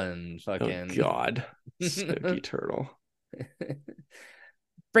Turtle and fucking Oh God, Snooky Turtle.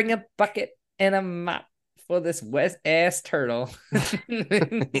 Bring a bucket and a mop for this west ass turtle.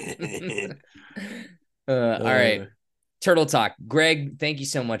 All right. Turtle Talk. Greg, thank you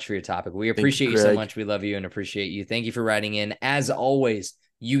so much for your topic. We appreciate you so much. We love you and appreciate you. Thank you for writing in. As always,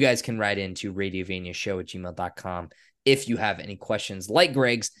 you guys can write into radiovaniashow@gmail.com if you have any questions like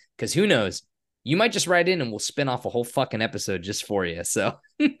Greg's, because who knows? You might just write in and we'll spin off a whole fucking episode just for you. So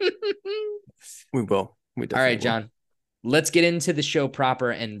we will. We definitely all right, will. John. Let's get into the show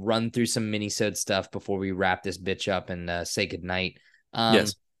proper and run through some mini-sode stuff before we wrap this bitch up and say goodnight.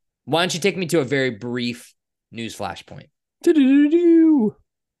 Yes. Why don't you take me to a very brief news flashpoint? Big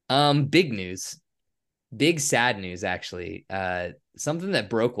news. Big sad news, actually. Something that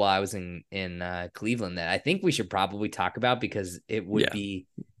broke while I was in Cleveland that I think we should probably talk about because it would be.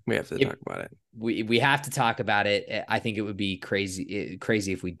 We have to talk about it. We have to talk about it. I think it would be crazy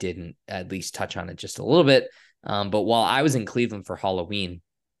if we didn't at least touch on it just a little bit. But while I was in Cleveland for Halloween,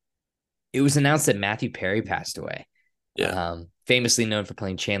 it was announced that Matthew Perry passed away. Yeah. Famously known for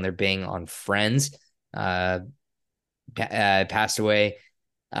playing Chandler Bing on Friends, passed away.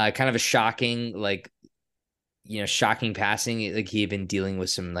 Kind of a shocking, shocking passing. Like he had been dealing with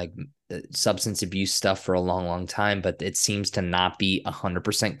some substance abuse stuff for a long, long time, but it seems to not be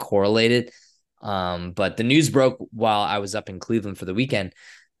 100% correlated. But the news broke while I was up in Cleveland for the weekend.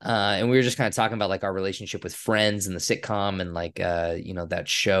 And we were just kind of talking about like our relationship with Friends and the sitcom and that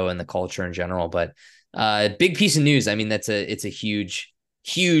show and the culture in general. But big piece of news. I mean, it's a huge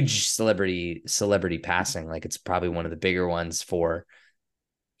celebrity passing. Like it's probably one of the bigger ones for,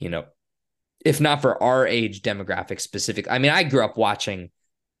 if not for our age demographic specific. I mean, I grew up watching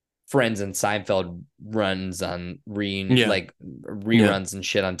Friends and Seinfeld runs on reruns and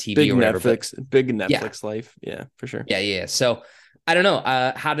shit on TV big or whatever. Big Netflix life. Yeah, for sure. Yeah. So I don't know.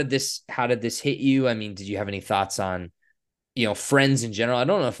 How did this hit you? I mean, did you have any thoughts on, Friends in general? I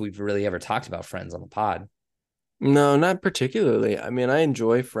don't know if we've really ever talked about Friends on the pod. No, not particularly. I mean, I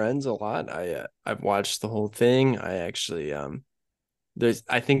enjoy Friends a lot. I've watched the whole thing. I actually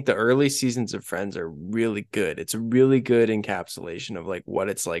I think the early seasons of Friends are really good. It's a really good encapsulation of like what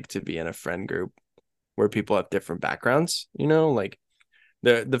it's like to be in a friend group where people have different backgrounds, like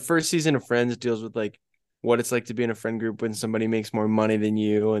the first season of Friends deals with like what it's like to be in a friend group when somebody makes more money than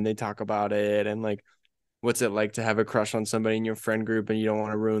you and they talk about it, and like what's it like to have a crush on somebody in your friend group and you don't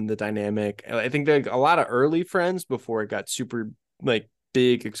want to ruin the dynamic. I think like a lot of early Friends before it got super like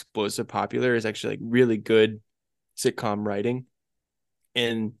big, explosive, popular is actually like really good sitcom writing.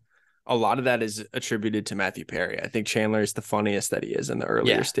 And a lot of that is attributed to Matthew Perry. I think Chandler is the funniest that he is in the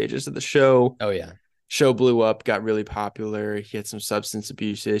earlier Yeah. stages of the show. Oh yeah. Show blew up, got really popular. He had some substance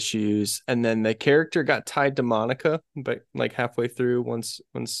abuse issues, and then the character got tied to Monica, but like halfway through, once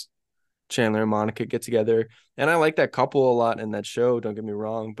Chandler and Monica get together. And I like that couple a lot in that show, don't get me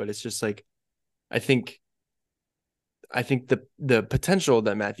wrong, but it's just like I think the potential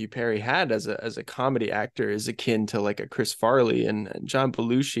that Matthew Perry had as a comedy actor is akin to like a Chris Farley and John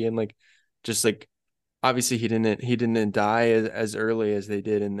Belushi, and like just like obviously he didn't die as early as they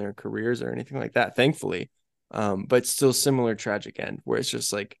did in their careers or anything like that, thankfully. But still similar tragic end where it's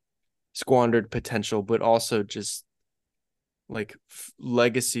just like squandered potential, but also just like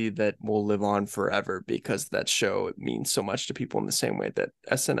legacy that will live on forever because that show means so much to people in the same way that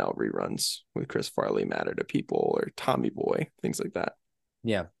SNL reruns with Chris Farley matter to people, or Tommy Boy, things like that.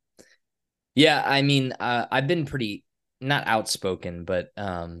 Yeah. Yeah. I mean, I've been pretty not outspoken, but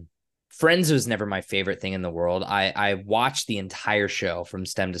Friends was never my favorite thing in the world. I watched the entire show from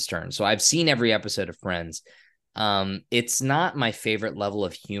stem to stern. So I've seen every episode of Friends. It's not my favorite level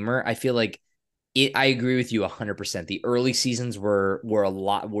of humor. I feel like I agree with you 100%. The early seasons were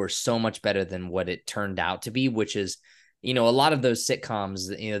so much better than what it turned out to be, which is, a lot of those sitcoms,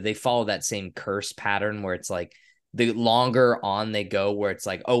 they follow that same curse pattern where it's like the longer on they go, where it's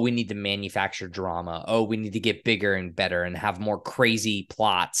like, oh, we need to manufacture drama. Oh, we need to get bigger and better and have more crazy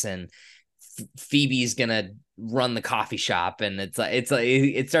plots. And Phoebe's gonna run the coffee shop, and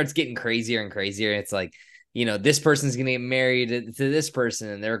it starts getting crazier and crazier. It's like, this person's going to get married to this person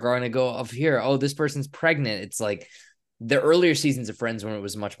and they're going to go up here. Oh, this person's pregnant. It's like the earlier seasons of Friends, when it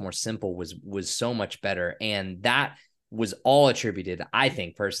was much more simple, was so much better. And that was all attributed, I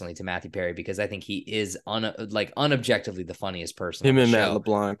think, personally, to Matthew Perry, because I think he is unobjectively the funniest person Him on the and show. Matt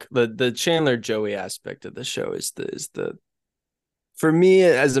LeBlanc, the Chandler Joey aspect of the show is the for me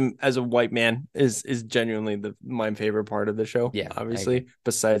as a white man is genuinely my favorite part of the show. Yeah, obviously,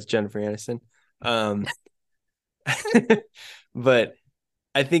 besides Jennifer Aniston. But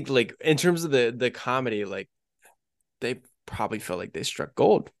I think like in terms of the comedy, like they probably felt like they struck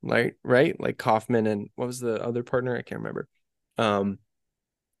gold, right? Like Kaufman and what was the other partner? I can't remember.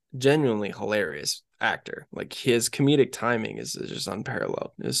 Genuinely hilarious actor. Like his comedic timing is just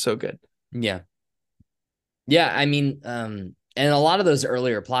unparalleled. It's so good. Yeah. Yeah. I mean, and a lot of those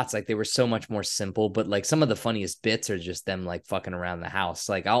earlier plots, like they were so much more simple, but like some of the funniest bits are just them like fucking around the house.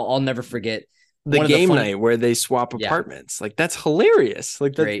 Like I'll never forget the game night where they swap apartments. Like that's hilarious.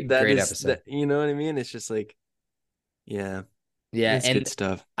 Like great episode. You know what I mean? It's just like, yeah, it's good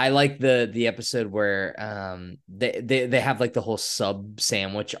stuff. I like the episode where they have like the whole sub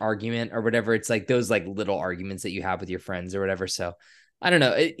sandwich argument or whatever. It's like those like little arguments that you have with your friends or whatever. So I don't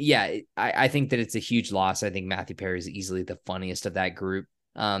know. I think that it's a huge loss. I think Matthew Perry is easily the funniest of that group.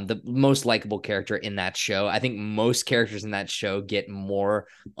 The most likable character in that show. I think most characters in that show get more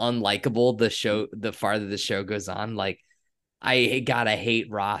unlikable the farther the show goes on. Like I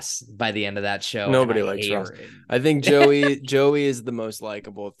hate Ross by the end of that show. Nobody likes Ross. I think Joey is the most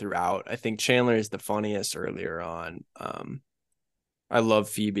likable throughout. I think Chandler is the funniest earlier on. I love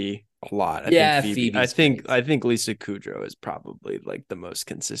Phoebe a lot. I think Lisa Kudrow is probably like the most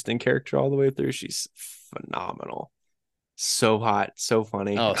consistent character all the way through. She's phenomenal. So hot, so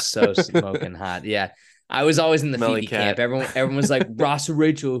funny. Oh, so smoking hot. Yeah. I was always in the Phoebe camp. Everyone was like, Ross or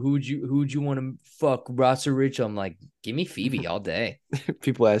Rachel, who'd you want to fuck, Ross or Rachel? I'm like, give me Phoebe all day.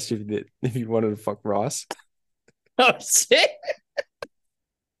 People asked you if you wanted to fuck Ross. Oh shit.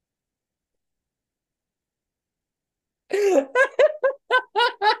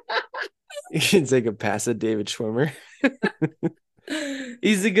 You can take a pass at David Schwimmer.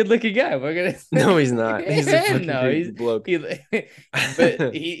 He's a good-looking guy. No, he's not. He's a fucking bloke.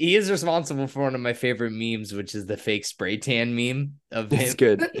 But he is responsible for one of my favorite memes, which is the fake spray tan meme of him. It's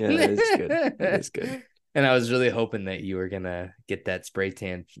good. Yeah, it's good. It's good. And I was really hoping that you were gonna get that spray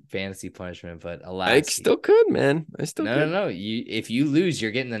tan fantasy punishment, but alas, I still could, man. I still could. No. If you lose,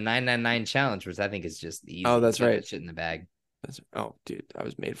 you're getting the 999 challenge, which I think is just easy. Oh, that's right. That shit in the bag. Dude, I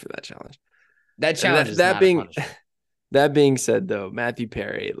was made for that challenge. That challenge is not a punishment. That being said, though, Matthew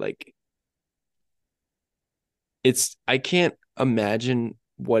Perry, like, I can't imagine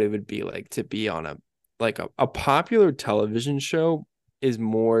what it would be like to be on a popular television show is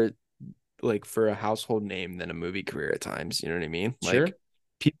more like for a household name than a movie career at times. You know what I mean? Sure. Like,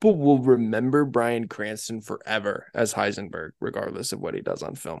 people will remember Bryan Cranston forever as Heisenberg, regardless of what he does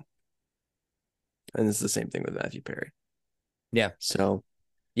on film. And it's the same thing with Matthew Perry. Yeah. So,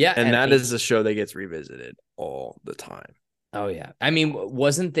 yeah. And that is a show that gets revisited all the time. Oh yeah. I mean,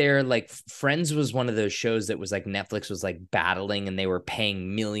 wasn't there like Friends was one of those shows that was like Netflix was like battling and they were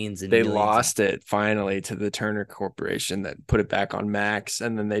paying millions and They millions. lost it finally to the Turner Corporation that put it back on Max,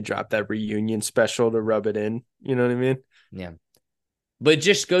 and then they dropped that reunion special to rub it in. You know what I mean? Yeah. But it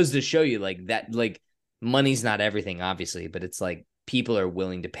just goes to show you like that, like money's not everything, obviously, but it's like people are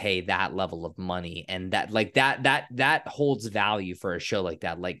willing to pay that level of money, and that like that holds value for a show like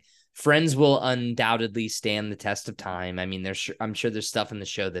that. Like Friends will undoubtedly stand the test of time. I mean, I'm sure there's stuff in the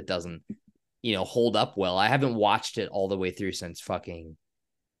show that doesn't, hold up well. I haven't watched it all the way through since fucking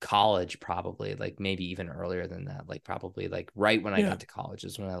college, probably like maybe even earlier than that, like probably like right when I Yeah. got to college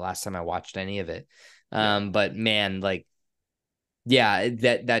is when the last time I watched any of it. Yeah. But man, like yeah,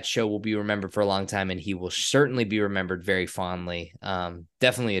 that show will be remembered for a long time, and he will certainly be remembered very fondly.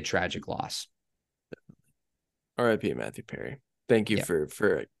 Definitely a tragic loss. R.I.P. Matthew Perry. Thank you Yeah,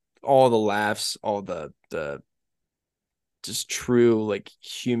 for all the laughs, all the just true like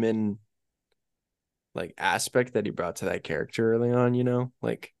human like aspect that he brought to that character early on,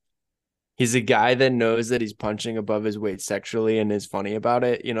 like he's a guy that knows that he's punching above his weight sexually and is funny about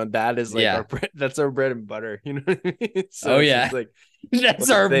it. That is like our yeah. bread, that's our bread and butter, you know what I mean? So Oh it's yeah, just like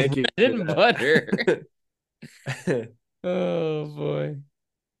that's our bread thank you for and butter. that. Oh boy.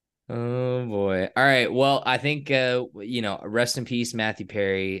 Oh boy. All right. Well, I think rest in peace, Matthew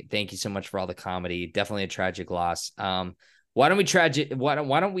Perry. Thank you so much for all the comedy. Definitely a tragic loss. Why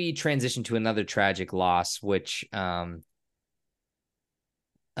don't we transition to another tragic loss, which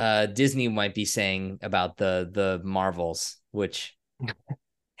Disney might be saying about the Marvels, which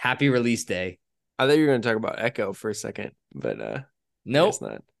happy release day. I thought you were going to talk about Echo for a second, but I guess Nope,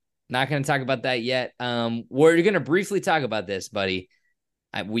 not. not going to talk about that yet. We're going to briefly talk about this, buddy.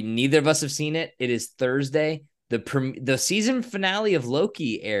 We neither of us have seen it. It is Thursday. The season finale of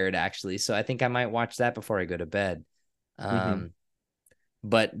Loki aired actually, so I think I might watch that before I go to bed. Mm-hmm.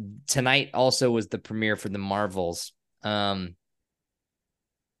 But tonight also was the premiere for the Marvels.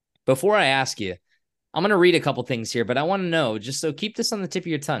 Before I ask you, I'm going to read a couple things here, but I want to know, just so keep this on the tip of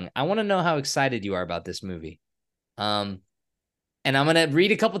your tongue. I want to know how excited you are about this movie. And I'm going to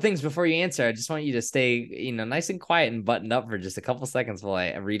read a couple things before you answer. I just want you to stay, nice and quiet and buttoned up for just a couple seconds while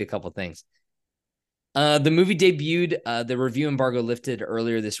I read a couple things. The movie debuted, the review embargo lifted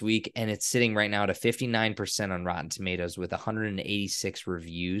earlier this week, and it's sitting right now at a 59% on Rotten Tomatoes with 186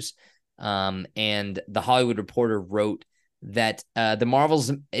 reviews. And the Hollywood Reporter wrote that the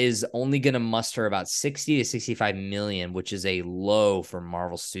Marvels is only going to muster about 60 to 65 million, which is a low for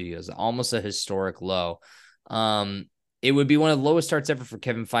Marvel Studios, almost a historic low. It would be one of the lowest starts ever for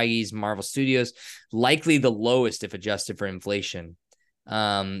Kevin Feige's Marvel Studios, likely the lowest if adjusted for inflation.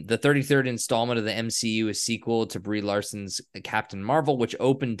 The 33rd installment of the MCU is sequel to Brie Larson's Captain Marvel, which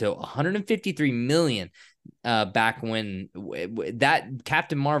opened to 153 million back when that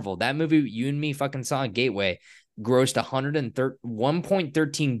Captain Marvel, that movie you and me fucking saw in Gateway, grossed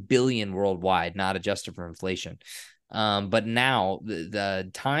 1.13 billion worldwide, not adjusted for inflation. But now the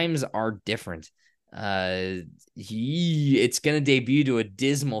times are different. It's going to debut to a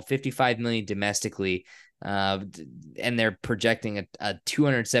dismal 55 million domestically. And they're projecting a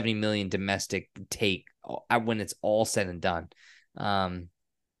 270 million domestic take when it's all said and done.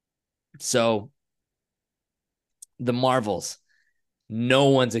 So the Marvels, no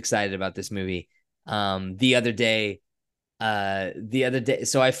one's excited about this movie. The other day,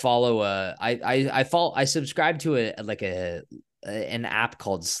 so I follow I subscribe to an app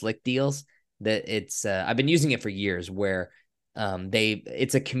called Slick Deals that I've been using it for years, where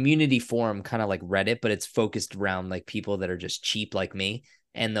it's a community forum, kind of like Reddit, but it's focused around like people that are just cheap like me,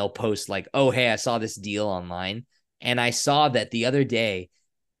 and they'll post like, oh hey, I saw this deal online, and I saw that the other day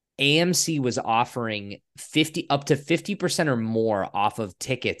AMC was offering 50% or more off of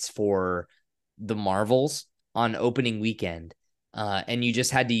tickets for the Marvels on opening weekend. And you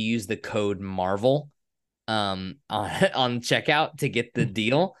just had to use the code Marvel on checkout to get the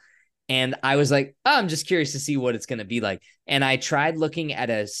deal. And I was like, oh, I'm just curious to see what it's going to be like. And I tried looking at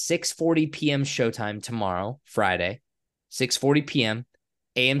a 6:40 p.m. showtime tomorrow, Friday, 6:40 p.m.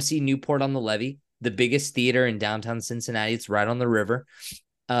 AMC Newport on the Levee, the biggest theater in downtown Cincinnati. It's right on the river.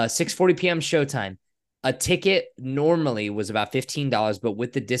 6:40 p.m. showtime. A ticket normally was about $15, but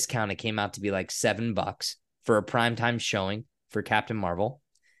with the discount, it came out to be like $7 for a primetime showing for Captain Marvel.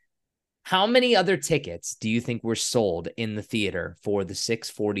 How many other tickets do you think were sold in the theater for the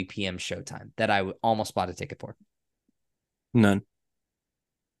 6:40 p.m. showtime that I almost bought a ticket for? None.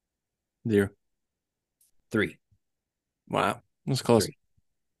 Zero. 3. Wow. That's close. 3.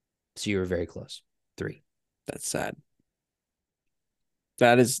 So you were very close. 3. That's sad.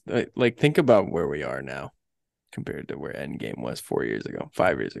 That is like think about where we are now. compared to where Endgame was 4 years ago,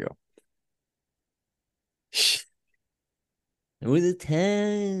 5 years ago. With the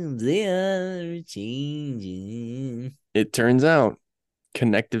times they are changing. It turns out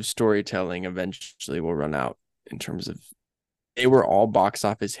connective storytelling eventually will run out in terms of they were all box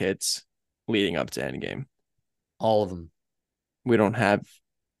office hits leading up to Endgame. All of them. We don't have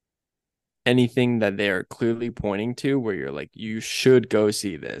anything that they are clearly pointing to where you're like, you should go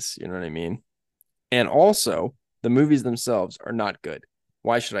see this. You know what I mean? And also, the movies themselves are not good.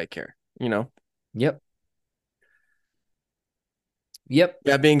 Why should I care? You know? Yep. Yep.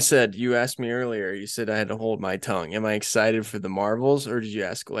 That being said, you asked me earlier, you said I had to hold my tongue. Am I excited for the Marvels, or did you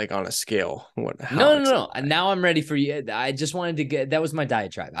ask like on a scale? How excited? No. Now I'm ready for you. I just wanted to get that was my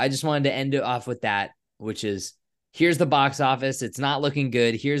diatribe. I just wanted to end it off with that, which is here's the box office. It's not looking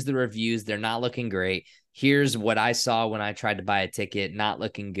good. Here's the reviews. They're not looking great. Here's what I saw when I tried to buy a ticket. Not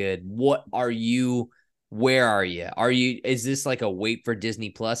looking good. What are you? Where are you? Is this like a wait for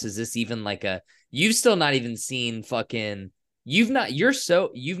Disney Plus? Is this even like you've still not even seen fucking, you've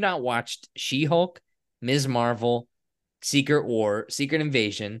not watched She-Hulk, Ms. Marvel, Secret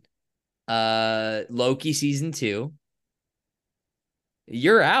Invasion, Loki season 2.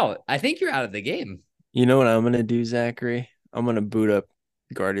 You're out. I think you're out of the game. You know what I'm gonna do, Zachary? I'm gonna boot up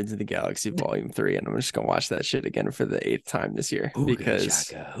Guardians of the Galaxy Volume 3, and I'm just gonna watch that shit again for the 8th time this year. Hooga Because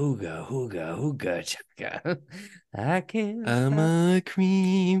chaka, hooga chaka. I can't I'm stop. a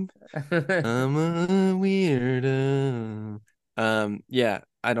cream. I'm a weirdo. Yeah,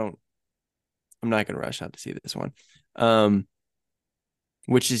 I'm not gonna rush out to see this one.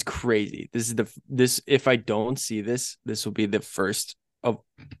 Which is crazy. This if I don't see this will be the first of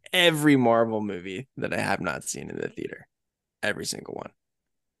every Marvel movie that I have not seen in the theater. Every single one.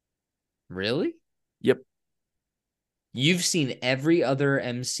 Really? Yep. You've seen every other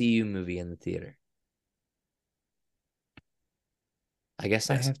MCU movie in the theater. I guess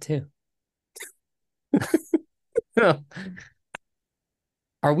I Yes. have too.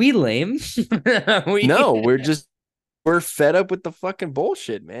 Are we lame? No, we're fed up with the fucking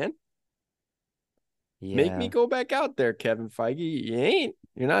bullshit, man. Make me Yeah. go back out there, Kevin Feige. You ain't.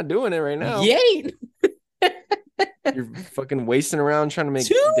 You're not doing it right now. Yay! You're fucking wasting around trying to make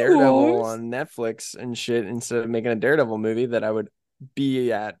Daredevil Twos. on Netflix and shit instead of making a Daredevil movie that I would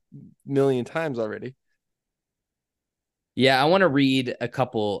be at a million times already. Yeah, I want to read a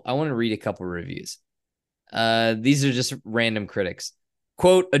couple. I want to read a couple reviews. These are just random critics.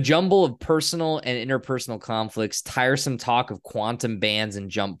 Quote, a jumble of personal and interpersonal conflicts, tiresome talk of quantum bands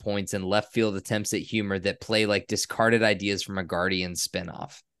and jump points, and left field attempts at humor that play like discarded ideas from a Guardian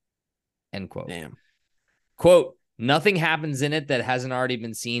spinoff. End quote. Damn. Quote, nothing happens in it that hasn't already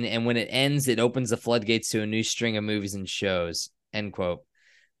been seen, and when it ends, it opens the floodgates to a new string of movies and shows. End quote.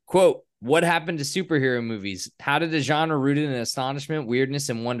 Quote, what happened to superhero movies? How did a genre rooted in astonishment, weirdness,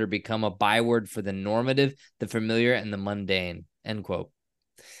 and wonder become a byword for the normative, the familiar, and the mundane? End quote.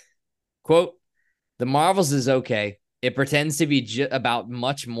 Quote, The Marvels is okay. It pretends to be about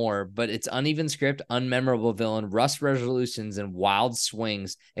much more, but its uneven script, unmemorable villain, rushed resolutions, and wild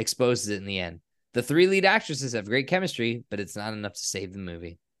swings exposes it in the end. The 3 lead actresses have great chemistry, but it's not enough to save the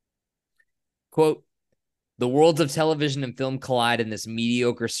movie. Quote, the worlds of television and film collide in this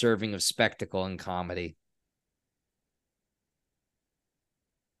mediocre serving of spectacle and comedy.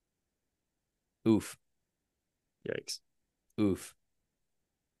 Oof. Yikes. Oof.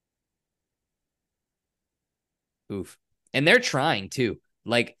 Oof. And they're trying too.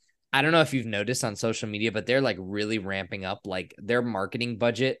 Like, I don't know if you've noticed on social media, but they're like really ramping up like their marketing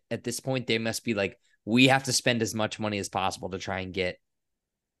budget at this point. They must be like, we have to spend as much money as possible to try and get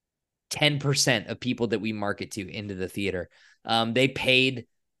 10% of people that we market to into the theater. They paid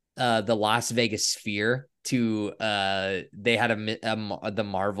the Las Vegas Sphere to they had the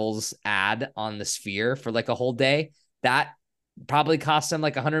Marvels ad on the Sphere for like a whole day. That probably cost them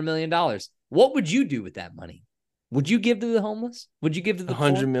like $100 million. What would you do with that money? Would you give to the homeless? Would you give to the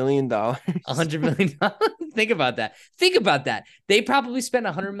 $100 poor? million? $100 million. Think about that. Think about that. They probably spent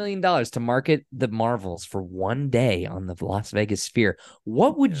 $100 million to market the Marvels for one day on the Las Vegas Sphere.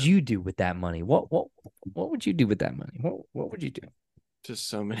 What would you do with that money? What would you do with that money? What would you do? Just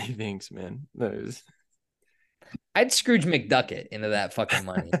so many things, man. I'd Scrooge McDuck it into that fucking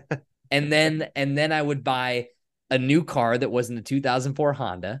money. and then I would buy a new car that wasn't a 2004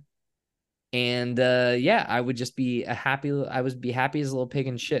 Honda. And yeah, I would just be I would be happy as a little pig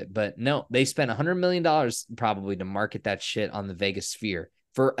in shit. But no, they spent $100 million probably to market that shit on the Vegas Sphere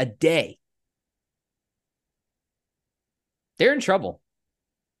for a day. They're in trouble.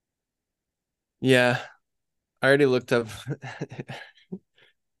 Yeah. I already looked up.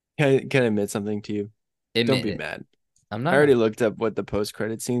 Can I admit something to you? Don't be Admit it. mad. I'm I already not. looked up what the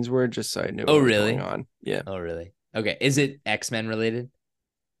post-credit scenes were just so I knew Oh, what was going really? on. Yeah. Oh, really? Okay. Is it X-Men related?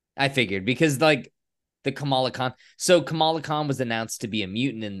 I figured because like the Kamala Khan. So Kamala Khan was announced to be a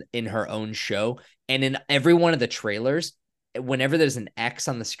mutant in her own show, and in every one of the trailers, whenever there's an X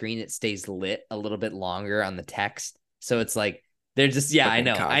on the screen, it stays lit a little bit longer on the text. So it's like they're just Fucking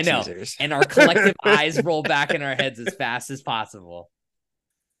I cock know, teasers. and our collective eyes roll back in our heads as fast as possible.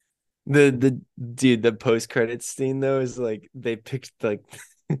 The dude, the post-credit scene though is like they picked like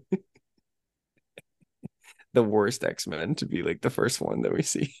the worst X-Men to be like the first one that we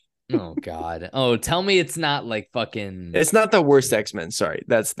see. Oh God! Oh, tell me it's not like fucking. It's not the worst X-Men, sorry.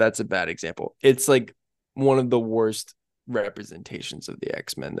 That's a bad example. It's like one of the worst representations of the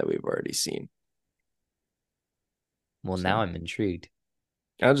X-Men that we've already seen. Well, So now I'm intrigued.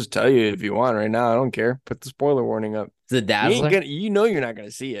 I'll just tell you if you want right now. I don't care. Put the spoiler warning up. The You ain't Dazzler. gonna, you're not gonna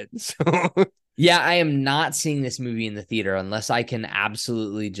see it. So Yeah, I am not seeing this movie in the theater unless I can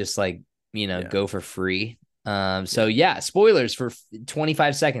absolutely just like, yeah, go for free. So yeah. yeah, spoilers for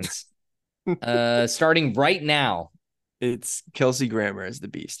 25 seconds. Starting right now. It's Kelsey Grammer as the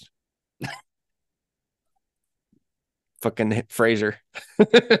Beast. Fucking Fraser.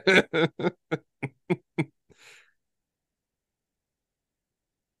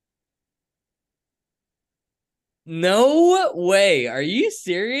 No way. Are you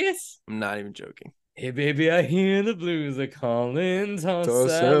serious? I'm not even joking. Hey baby, I hear the blues are calling, toss Toss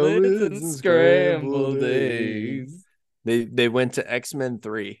salads salads and and scrambled scrambled eggs. eggs. They went to X-Men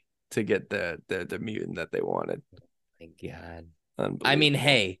 3 to get the mutant that they wanted. My God. I mean, Unbelievable.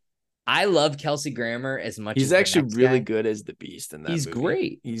 hey, I love Kelsey Grammer as much He's as the actually next really guy. good as the Beast in that He's movie.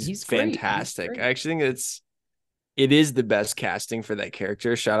 great. He's He's great. He's fantastic. I great. actually think it is the best casting for that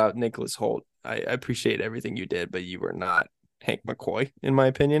character. Shout out Nicholas Hoult. I appreciate everything you did, but you were not Hank McCoy, in my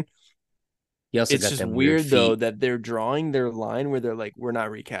opinion. He also It's got just them weird weird though feet. that they're drawing their line where they're like, we're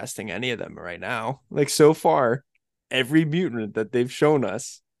not recasting any of them right now. Like so far, every mutant that they've shown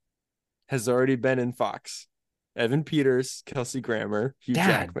us has already been in Fox. Evan Peters, Kelsey Grammer, Hugh Dad,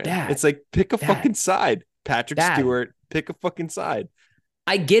 Jackman. dad, It's like pick a dad, fucking side. Patrick dad. Stewart, pick a fucking side.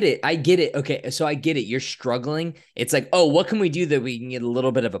 I get it. I get it. Okay, so I get it. You're struggling. It's like, oh, what can we do that we can get a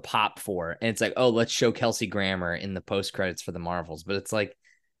little bit of a pop for? And it's like, oh, let's show Kelsey Grammer in the post credits for the Marvels. But it's like,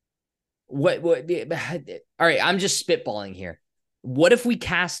 what? All right, I'm just spitballing here. What if we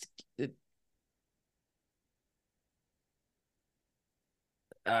cast?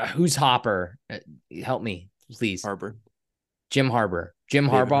 Who's Hopper? Help me, please. Harbor. Jim Harbour. Jim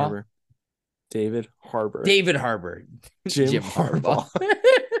David Harbaugh. Harbor. David Harbor. David Harbour. Jim Jim Harbaugh. Harbaugh.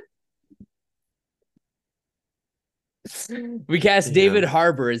 We cast Yeah. David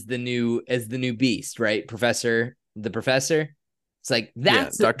Harbour as the new Beast, right? The professor. It's like Yeah.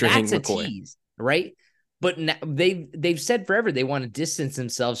 Dr. Hank that's a McCoy. tease, right? But now they've said forever they want to distance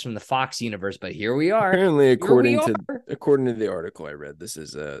themselves from the Fox universe, but here we are. Apparently, Here we according to the article I read, this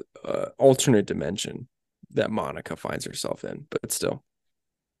is a alternate dimension that Monica finds herself in. But still,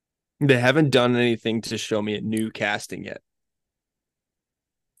 they haven't done anything to show me a new casting yet.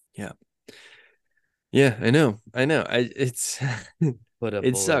 Yeah. Yeah, I know. It's Put a it bullet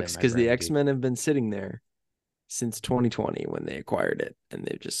in sucks my because the brain, dude. X-Men have been sitting there since 2020 when they acquired it, and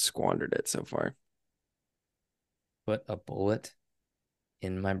they've just squandered it so far. Put a bullet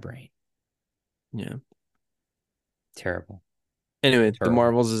in my brain. Yeah. Terrible. Anyway, The Terrible.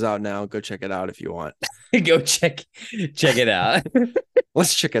 Marvels is out now. Go check it out if you want. Go check it out.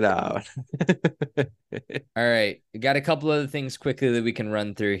 Let's check it out. All right. We got a couple other things quickly that we can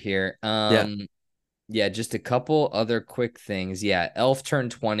run through here. Yeah. Yeah, just a couple other quick things. Yeah, Elf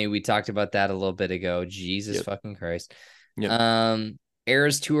turned 20. We talked about that a little bit ago. Jesus Yep. fucking Christ. Yep.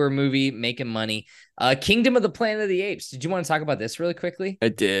 Eras Tour movie making money. Kingdom of the Planet of the Apes. Did you want to talk about this really quickly? I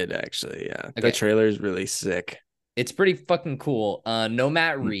did actually, yeah. Okay. The trailer is really sick. It's pretty fucking cool. No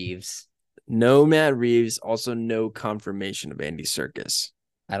Matt Reeves. No Matt Reeves, also no confirmation of Andy Serkis.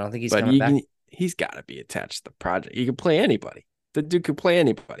 I don't think he's But coming back. he's got to be attached to the project. He can play anybody. The dude could play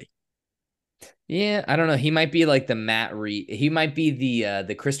anybody. Yeah, I don't know. He might be like the Matt Reeves. He might be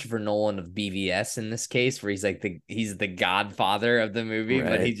the Christopher Nolan of BVS in this case, where he's like he's the godfather of the movie,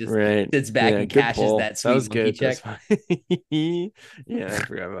 but he just sits back and cashes that sweet monkey check. Yeah, I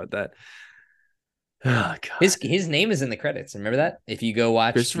forgot about that. Oh god. His name is in the credits. Remember that? If you go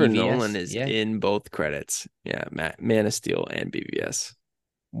watch Christopher BVS, Nolan is in both credits. Yeah, Man of Steel and BVS.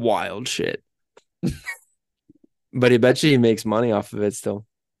 Wild shit. But I bet you he makes money off of it still.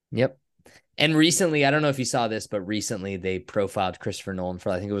 Yep. And recently, I don't know if you saw this, but recently they profiled Christopher Nolan for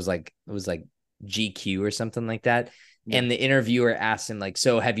I think it was like GQ or something like that. Yeah. And the interviewer asked him, like,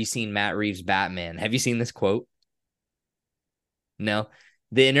 so have you seen Matt Reeves' Batman? Have you seen this quote? No.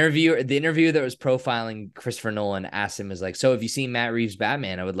 The interviewer that was profiling Christopher Nolan asked him, is like, so have you seen Matt Reeves'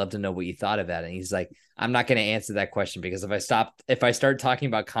 Batman? I would love to know what you thought of that. And he's like, I'm not going to answer that question because if I start talking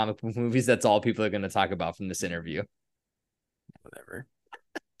about comic book movies, that's all people are going to talk about from this interview. Whatever.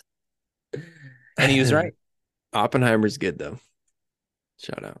 And he was right. Oppenheimer's good though.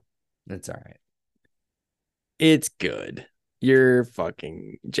 Shout out. That's all right. It's good. You're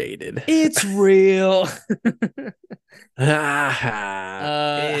fucking jaded. It's real.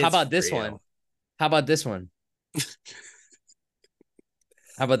 How about this one? How about this one?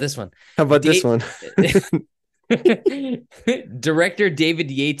 How about this one? How about this one? Director David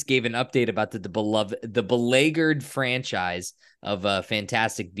Yates gave an update about the beleaguered franchise of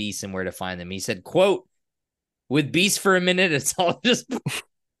Fantastic Beasts and where to find them. He said, quote, with Beasts for a minute, it's all just...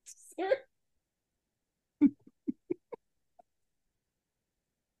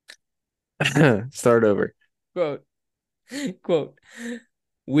 Start over. Quote,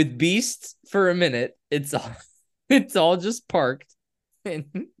 with Beasts for a minute, it's all just parked.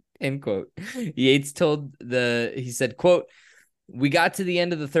 End quote. Yates he said, quote, we got to the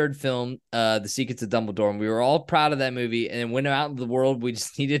end of the third film, The Secrets of Dumbledore, and we were all proud of that movie. And when out into the world, we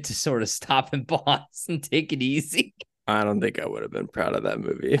just needed to sort of stop and pause and take it easy. I don't think I would have been proud of that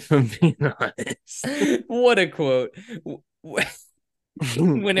movie, if I'm being honest. What a quote.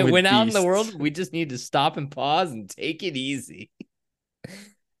 When it went out in the world, we just need to stop and pause and take it easy.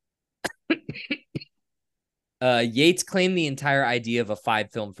 Yates claimed the entire idea of a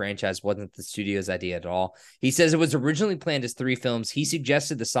 5-film franchise wasn't the studio's idea at all. He says it was originally planned as 3 films. He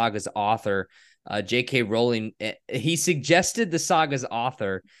suggested the saga's author, J.K. Rowling. He suggested the saga's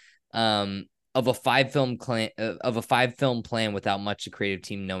author of a 5-film plan without much the creative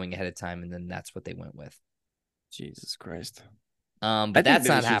team knowing ahead of time, and then that's what they went with. Jesus Christ. But that's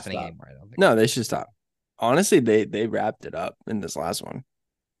not happening anymore. I don't think. No, they should stop. Honestly, they wrapped it up in this last one.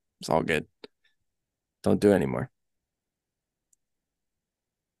 It's all good. Don't do it anymore.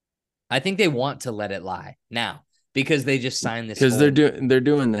 I think they want to let it lie now because they just signed this. Because they're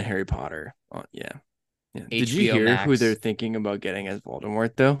doing the Harry Potter. Yeah. Did you hear Max. who they're thinking about getting as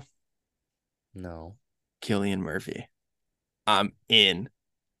Voldemort though? No. Cillian Murphy. I'm in.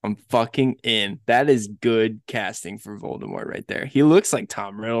 I'm fucking in. That is good casting for Voldemort right there. He looks like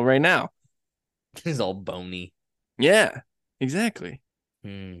Tom Riddle right now. He's all bony. Yeah, exactly.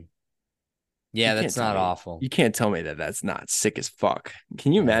 Yeah, that's not awful. You can't tell me that that's not sick as fuck.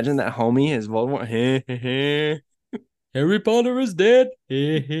 Can you imagine that homie as Voldemort? Harry Potter is dead. I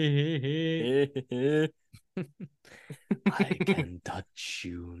can touch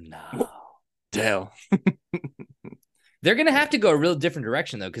you now. Dale. They're going to have to go a real different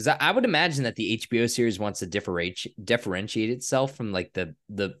direction, though, because I would imagine that the HBO series wants to differentiate itself from like the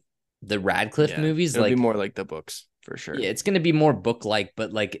Radcliffe movies. It'll like be more like the books for sure. Yeah, it's going to be more book-like,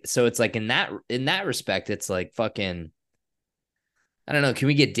 but like, so it's like in that respect, it's like fucking, I don't know. Can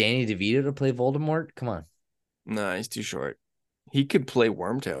we get Danny DeVito to play Voldemort? Come on. No, he's too short. He could play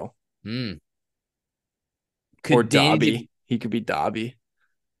Wormtail. Or Dobby. He could be Dobby.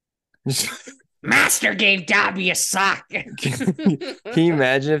 Master gave Dobby a sock. Can you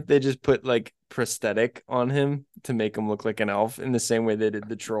imagine if they just put like prosthetic on him to make him look like an elf in the same way they did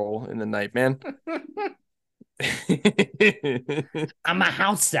the troll in the Nightman? I'm a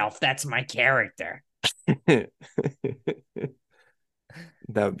house elf. That's my character. That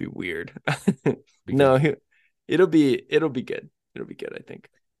would be weird. No, it'll be good. It'll be good, I think.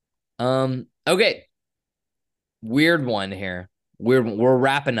 Okay. Weird one here. We're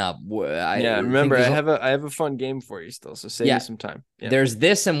wrapping up. Remember, I have a fun game for you still, so save me some time. Yeah. There's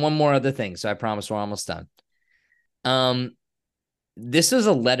this and one more other thing, so I promise we're almost done. This is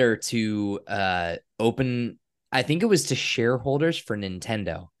a letter to open. I think it was to shareholders for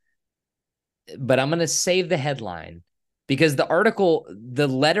Nintendo, but I'm gonna save the headline because the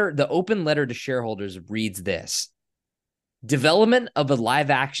open letter to shareholders reads this: development of a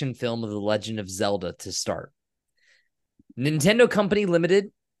live-action film of The Legend of Zelda to start. Nintendo Company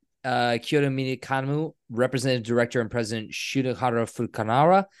Limited, Kyoto Minakamu, Representative Director and President Shunihara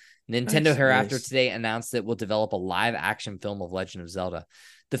Fukanara. Nintendo hereafter today announced that it will develop a live-action film of Legend of Zelda.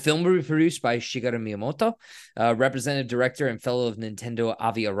 The film will be produced by Shigeru Miyamoto, Representative Director and Fellow of Nintendo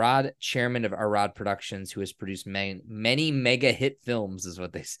Avi Arad, Chairman of Arad Productions, who has produced many mega hit films, is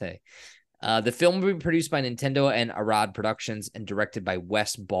what they say. The film will be produced by Nintendo and Arad Productions and directed by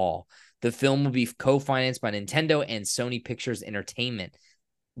Wes Ball. The film will be co-financed by Nintendo and Sony Pictures Entertainment,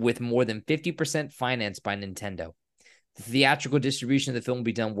 with more than 50% financed by Nintendo. The theatrical distribution of the film will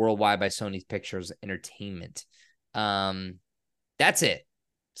be done worldwide by Sony Pictures Entertainment. That's it.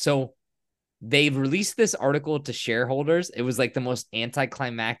 So they've released this article to shareholders. It was like the most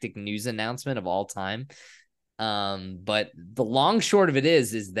anticlimactic news announcement of all time. But the long short of it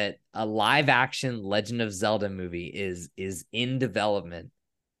is that a live action Legend of Zelda movie is in development.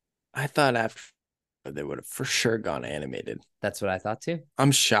 I thought after they would have for sure gone animated. That's what I thought too.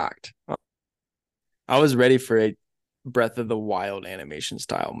 I'm shocked. I was ready for a Breath of the Wild animation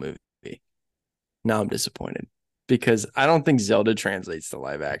style movie. Now I'm disappointed because I don't think Zelda translates to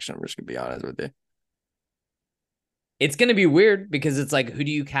live action. I'm just gonna be honest with you. It's gonna be weird because it's like, who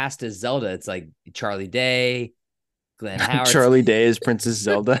do you cast as Zelda? It's like Charlie Day, Glenn Howard. Charlie Day is Princess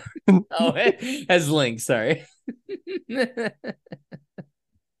Zelda. Oh, as Link, sorry.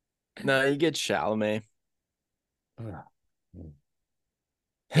 No, you get Chalamet.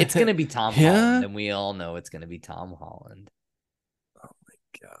 It's gonna be Tom Holland, and we all know it's gonna be Tom Holland. Oh my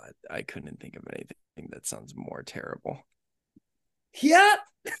god, I couldn't think of anything that sounds more terrible. Yeah.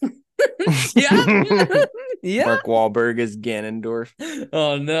 Yeah. Yeah. Mark Wahlberg is Ganondorf.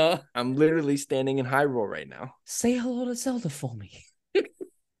 Oh no. I'm literally standing in Hyrule right now. Say hello to Zelda for me.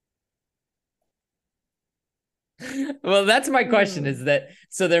 Well, that's my question is that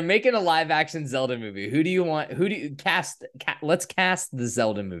so they're making a live action Zelda movie. Who do you want? Who do you cast? Let's cast the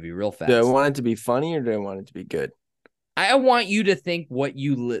Zelda movie real fast. Do I want it to be funny or do I want it to be good? I want you to think what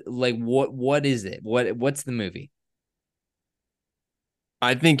you like. What is it? What's the movie?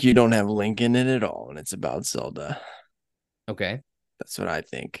 I think you don't have Link in it at all, and it's about Zelda. Okay. That's what I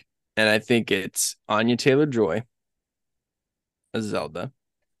think. And I think it's Anya Taylor-Joy as Zelda.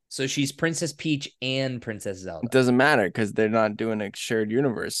 So she's Princess Peach and Princess Zelda. It doesn't matter because they're not doing a shared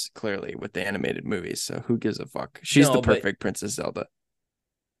universe, clearly, with the animated movies. So who gives a fuck? She's the perfect Princess Zelda.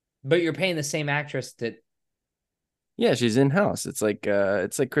 But you're paying the same actress that... Yeah, she's in-house. It's like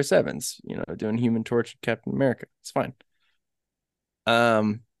Chris Evans, doing Human Torch and Captain America. It's fine.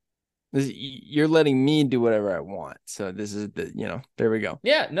 You're letting me do whatever I want. So this is there we go.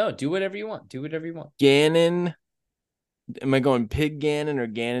 Yeah, no, do whatever you want. Do whatever you want. Ganon. Am I going Pig Ganon or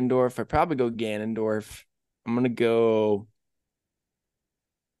Ganondorf? I probably go Ganondorf. I'm gonna go.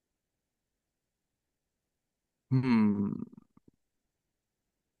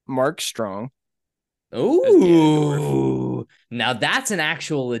 Mark Strong. Ooh, now that's an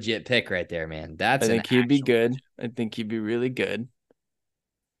actual legit pick right there, man. I think he'd be good. I think he'd be really good.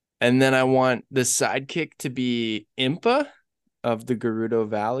 And then I want the sidekick to be Impa of the Gerudo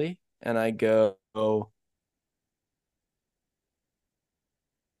Valley. And I go,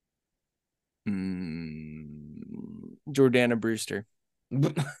 Jordana Brewster.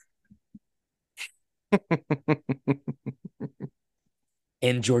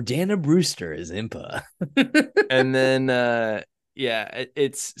 And Jordana Brewster is Impa. And then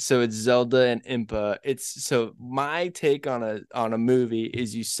it's Zelda and Impa. So my take on a movie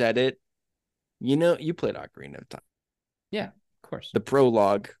is you said it. You played Ocarina of Time. Yeah, of course. The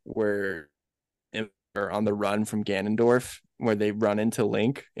prologue where Impa are on the run from Ganondorf, where they run into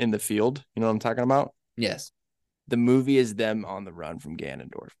Link in the field. You know what I'm talking about? Yes. The movie is them on the run from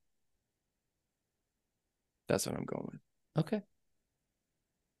Ganondorf. That's what I'm going with. Okay.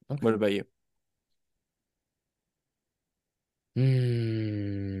 What about you?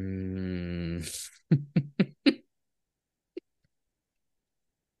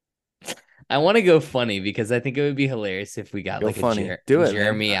 I want to go funny because I think it would be hilarious if we got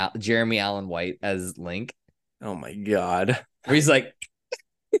Jeremy Allen White as Link. Oh my god! Where he's like,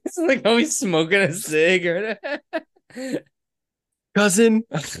 it's like he's smoking a cig or cousin.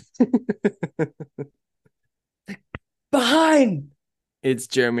 Behind. It's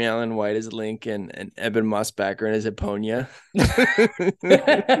Jeremy Allen White as Link and Eben Mossbacher as Eponia.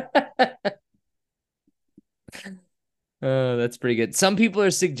 Oh, that's pretty good. Some people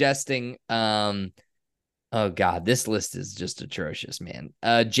are suggesting, oh god, this list is just atrocious, man.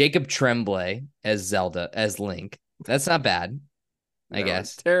 Jacob Tremblay as Zelda, as Link. That's not bad, I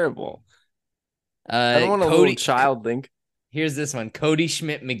guess. It's terrible. I don't want a little child Link. Here's this one. Cody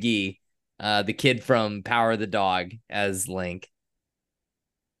Schmidt-McGee, the kid from Power of the Dog as Link.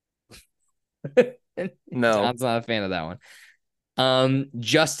 No. John's not a fan of that one.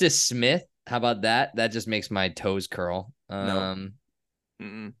 Justice Smith. How about that? That just makes my toes curl. No.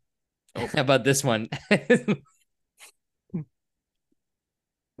 Oh. How about this one? How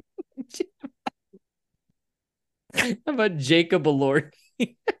about Jacob Elordi?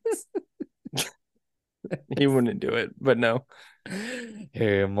 He wouldn't do it, but no.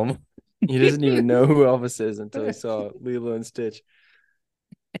 Hey, mama. He doesn't even know who Elvis is until he saw Lilo and Stitch.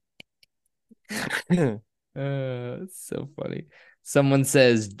 It's so funny. Someone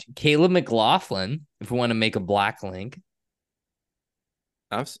says Caleb McLaughlin, if we want to make a black link.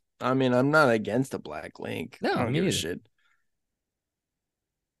 I mean, I'm not against a black link. No, I don't me give a neither. shit.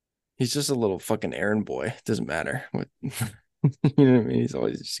 He's just a little fucking errand boy. It doesn't matter. What you know what I mean? He's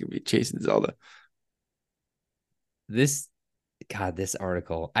always just gonna be chasing Zelda. This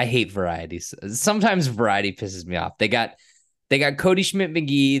article. I hate Variety. Sometimes Variety pisses me off. They got Cody Schmidt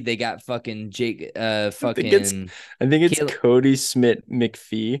McGee. They got fucking Jake. I think it's Caleb. Cody Schmidt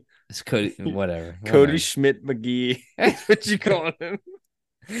McPhee. It's Cody. Whatever. Cody Schmidt McGee. That's what you call him.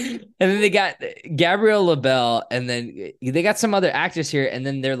 And then they got Gabrielle LaBelle, and then they got some other actors here, and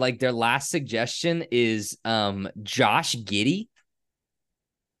then they're like their last suggestion is Josh Giddey.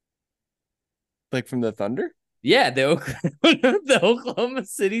 Like from the Thunder? Yeah, the Oklahoma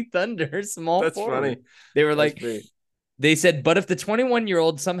City Thunder small That's forward. funny. They were like, they said, but if the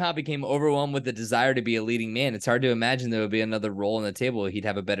 21-year-old somehow became overwhelmed with the desire to be a leading man, it's hard to imagine there would be another role on the table he'd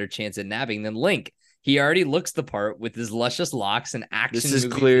have a better chance at nabbing than Link. He already looks the part with his luscious locks and action. This is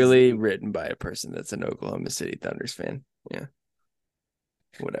clearly written by a person that's an Oklahoma City Thunders fan. Yeah.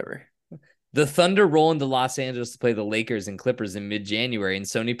 Whatever. The Thunder roll into Los Angeles to play the Lakers and Clippers in mid-January, and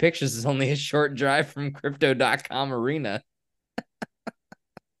Sony Pictures is only a short drive from Crypto.com Arena.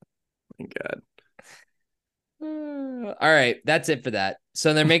 My God. All right, that's it for that.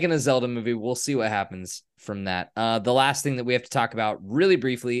 So they're making a Zelda movie. We'll see what happens from that. The last thing that we have to talk about really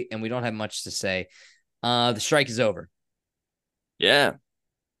briefly, and we don't have much to say, the strike is over. Yeah.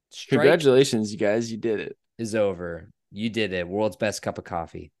 Congratulations, you guys. You did it. Is over. You did it. World's best cup of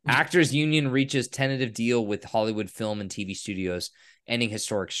coffee. Actors Union reaches tentative deal with Hollywood film and TV studios, ending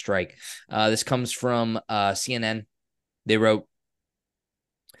historic strike. This comes from CNN. They wrote,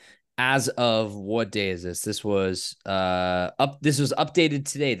 as of what day is this? This was This was updated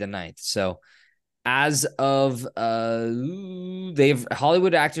today, the 9th. So as of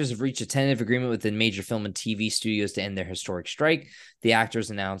Hollywood actors have reached a tentative agreement with the major film and TV studios to end their historic strike. The actors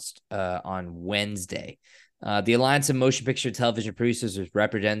announced on Wednesday. The Alliance of Motion Picture Television Producers, which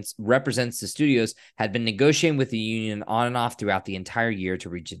represents the studios, had been negotiating with the union on and off throughout the entire year to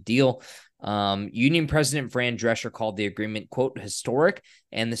reach a deal. Union President Fran Drescher called the agreement, quote, historic,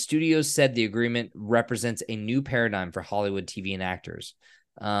 and the studios said the agreement represents a new paradigm for Hollywood TV and actors.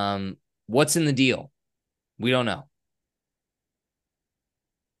 What's in the deal? We don't know.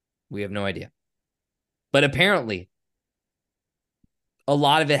 We have no idea. But apparently, a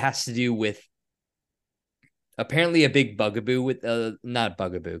lot of it has to do with apparently a big bugaboo with not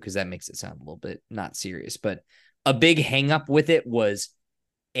bugaboo, because that makes it sound a little bit not serious, but a big hang up with it was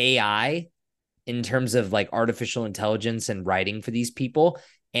AI in terms of like artificial intelligence and writing for these people.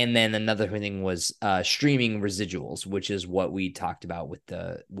 And then another thing was streaming residuals, which is what we talked about with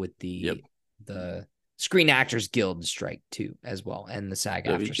the Screen Actors Guild strike too, as well, and the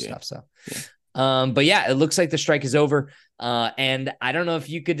SAG-AFTRA stuff. So yeah. But yeah, it looks like the strike is over. And I don't know if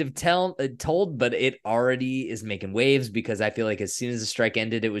you could have told, but it already is making waves, because I feel like as soon as the strike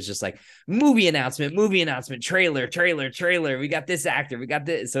ended, it was just like movie announcement, trailer. We got this actor, we got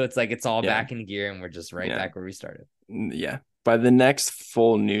this. So it's like, it's all back in gear, and we're just back where we started. Yeah. By the next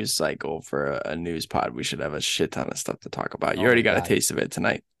full news cycle for a news pod, we should have a shit ton of stuff to talk about. You already got a taste of it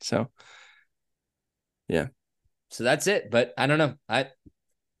tonight. So yeah. So that's it. But I don't know.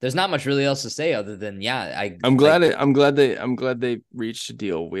 There's not much really else to say other than, I'm glad they reached a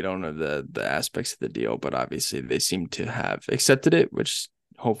deal. We don't know the aspects of the deal, but obviously they seem to have accepted it, which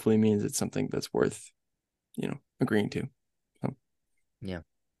hopefully means it's something that's worth, agreeing to. So, yeah.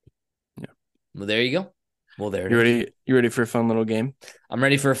 Well, there you go. Well, there. You ready for a fun little game? I'm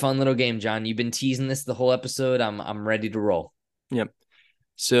ready for a fun little game, John. You've been teasing this the whole episode. I'm ready to roll. Yep.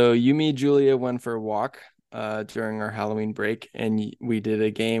 So you, me, Julia went for a walk during our Halloween break, and we did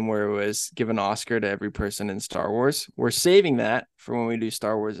a game where it was give an Oscar to every person in Star Wars. We're saving that for when we do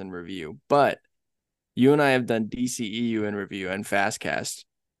Star Wars in review, but you and I have done DCEU in review and Fastcast,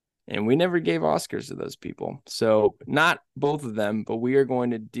 and we never gave Oscars to those people. So not both of them, but we are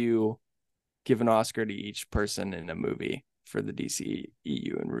going to give an Oscar to each person in a movie for the DCEU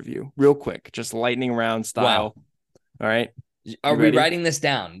in review. Real quick, just lightning round style. Wow. All right. Are we writing this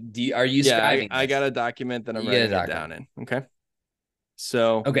down? Are you scribing? I got a document that I'm writing it down in. Okay.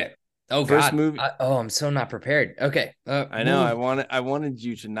 So okay. Oh, first God. Movie. I'm so not prepared. Okay. I know. I wanted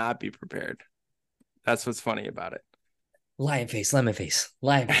you to not be prepared. That's what's funny about it. Lion face, lemon face.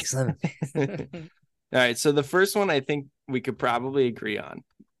 Lion face, lemon face. All right. So the first one I think we could probably agree on.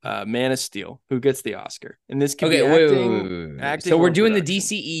 Man of Steel, who gets the Oscar, and this can be acting. So we're doing the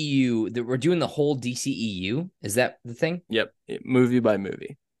DCEU. We're doing the whole DCEU. Is that the thing? Yep, movie by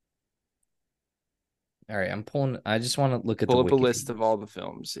movie. All right, I'm pulling. I just want to look at the Pull up a Wikipedia. list of all the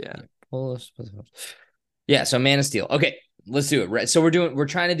films. Yeah. Yeah, yeah. So Man of Steel. Okay, let's do it. Right. So we're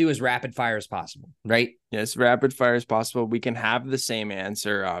trying to do as rapid fire as possible, right? Yes, rapid fire as possible. We can have the same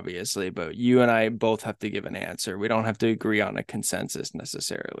answer, obviously, but you and I both have to give an answer. We don't have to agree on a consensus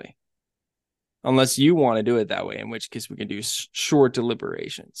necessarily. Unless you want to do it that way, in which case we can do short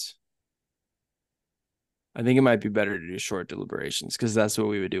deliberations. I think it might be better to do short deliberations because that's what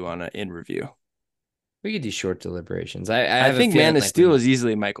we would do on an in review. We could do short deliberations. I think Man of Steel is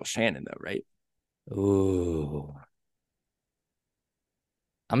easily Michael Shannon, though, right? Ooh.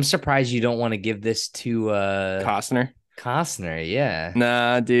 I'm surprised you don't want to give this to Costner. Costner, yeah.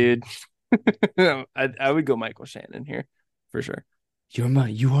 Nah, dude. I would go Michael Shannon here for sure. You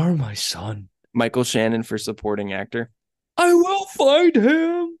are my son. Michael Shannon for supporting actor. I will find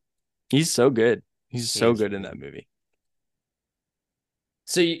him. He's so good. He's so good in that movie.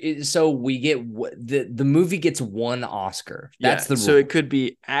 So we get the movie gets one Oscar. That's the rule. So it could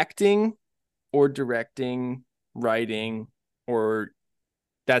be acting or directing, writing, or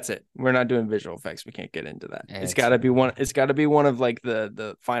that's it. We're not doing visual effects. We can't get into that. It's got to be one. It's got to be one of like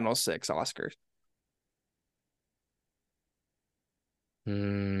the final 6 Oscars. I'm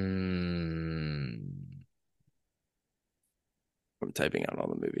typing out all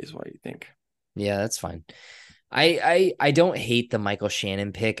the movies. What do you think? Yeah, that's fine. I don't hate the Michael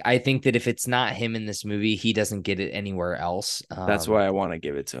Shannon pick. I think that if it's not him in this movie, he doesn't get it anywhere else. That's why I want to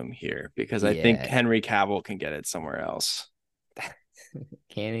give it to him here because I think Henry Cavill can get it somewhere else.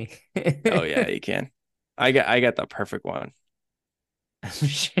 Can he? Oh yeah, he can. I got the perfect one.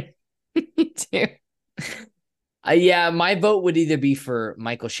 Me too. Yeah, my vote would either be for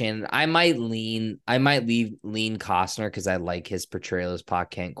Michael Shannon. I might lean Costner because I like his portrayal as Pa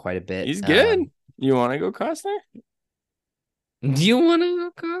Kent quite a bit. He's good. You want to go Costner? Do you want to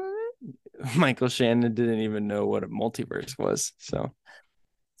go Costner? Michael Shannon didn't even know what a multiverse was, so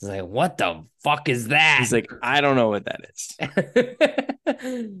he's like, "What the fuck is that?" He's like, "I don't know what that is."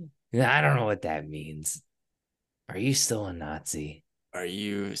 I don't know what that means. Are you still a Nazi? Are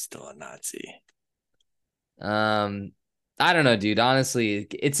you still a Nazi? I don't know, dude. Honestly,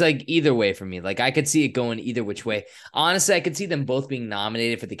 it's like either way for me. Like I could see it going either which way. Honestly, I could see them both being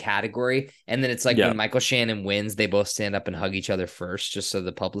nominated for the category. And then it's like when Michael Shannon wins, they both stand up and hug each other first, just so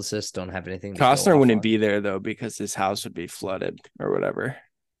the publicists don't have anything. Costner wouldn't be there though, because his house would be flooded or whatever.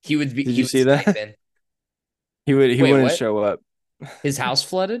 He would be. Did you see that? He wouldn't show up. His house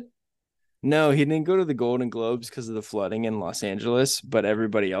flooded? No, he didn't go to the Golden Globes because of the flooding in Los Angeles, but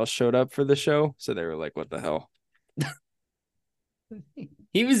everybody else showed up for the show. So they were like, what the hell?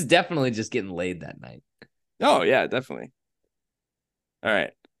 He was definitely just getting laid that night. Oh, yeah, definitely. All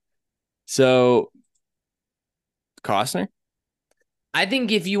right. So Costner? I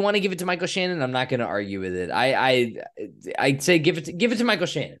think if you want to give it to Michael Shannon, I'm not going to argue with it. I'd say give it to Michael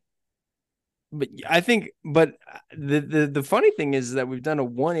Shannon. But I think, the funny thing is that we've done a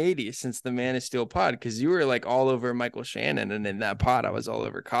 180 since the Man of Steel pod, because you were like all over Michael Shannon, and in that pod I was all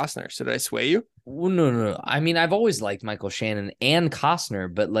over Costner. So did I sway you? Well, no. I mean, I've always liked Michael Shannon and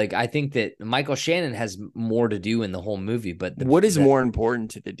Costner, but like I think that Michael Shannon has more to do in the whole movie. But what is more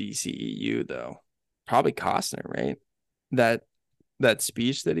important to the DCEU though? Probably Costner, right? That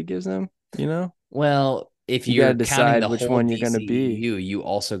speech that he gives them, you know? Well, if you gotta decide which one you're going to be, you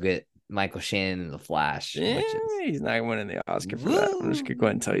also get Michael Shannon in The Flash. Yeah, he's not winning the Oscar for that. I'm just going to go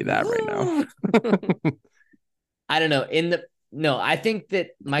ahead and tell you that right now. I don't know. I think that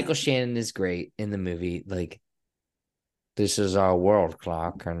Michael Shannon is great in the movie. Like, this is our world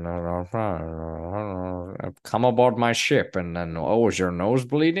clock, and come aboard my ship, and then, is your nose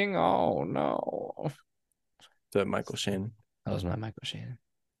bleeding? Oh, no. So Michael Shannon. That was my Michael Shannon.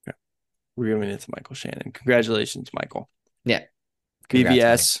 Okay. We're giving it to Michael Shannon. Congratulations, Michael. Yeah.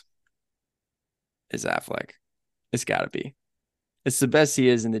 BVS is Affleck. It's got to be. It's the best he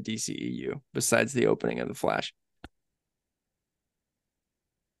is in the DCEU, besides the opening of The Flash.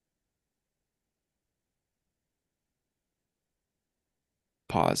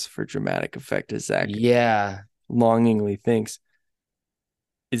 Pause for dramatic effect as Zach longingly thinks.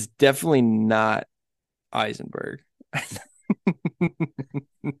 It's definitely not Eisenberg.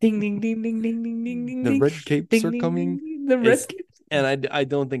 Ding, ding, ding, ding, ding, ding, ding, ding. The red capes are coming. The red capes. And I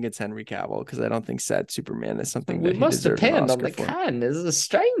don't think it's Henry Cavill, because I don't think Sad Superman is something we must depend on the kindness of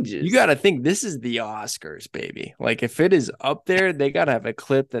strangers. You got to think this is the Oscars, baby. Like, if it is up there, they got to have a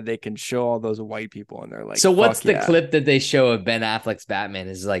clip that they can show all those white people, and they're like, so what's the clip that they show of Ben Affleck's Batman?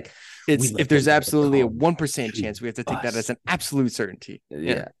 Is like, it's if there's absolutely a 1% chance, we have to take that as an absolute certainty.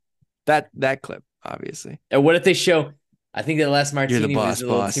 Yeah. That clip, obviously. And what if they show, I think that last martini was a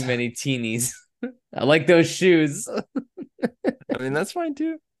little too many teenies. I like those shoes. I mean, that's fine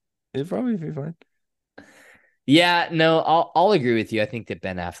too. It'd probably be fine. Yeah, no, I'll agree with you. I think that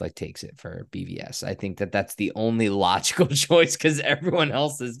Ben Affleck takes it for BVS. I think that that's the only logical choice because everyone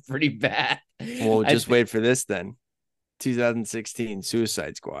else is pretty bad. Well, just wait for this then. 2016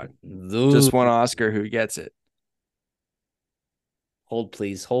 Suicide Squad. Ooh. Just won Oscar. Who gets it? Hold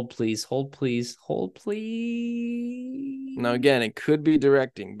please, hold please, hold please, hold please. Now again, it could be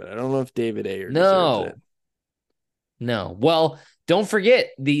directing, but I don't know if David Ayer deserves it. No. Well, don't forget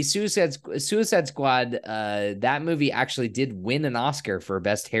the Suicide Squad. That movie actually did win an Oscar for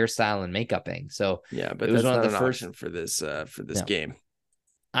best hairstyle and makeuping. So yeah, but it was that's one not of the an first option for this game.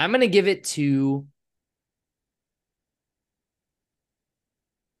 I'm gonna give it to.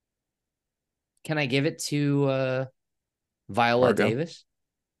 Can I give it to Viola Davis?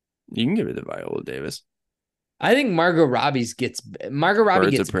 You can give it to Viola Davis. I think Margot Robbie gets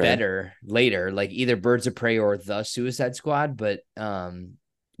better later, like either Birds of Prey or The Suicide Squad. But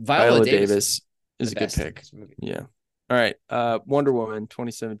Viola Davis is a good pick. Yeah. All right. Wonder Woman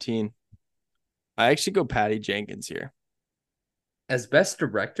 2017. I actually go Patty Jenkins here as best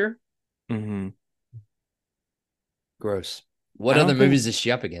director. Mm-hmm. Gross. What other movies is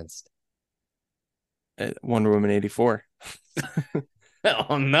she up against? Wonder Woman 84.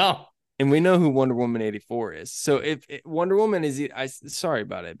 Oh no. And we know who Wonder Woman 84 is. So if Wonder Woman is, sorry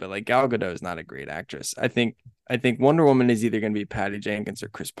about it, but like Gal Gadot is not a great actress. I think Wonder Woman is either going to be Patty Jenkins or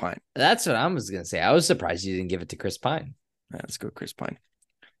Chris Pine. That's what I was going to say. I was surprised you didn't give it to Chris Pine. Right, let's go Chris Pine.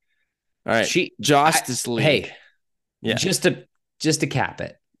 All right, Justice League. Hey, yeah. Just to cap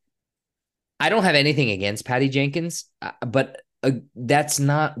it, I don't have anything against Patty Jenkins, but that's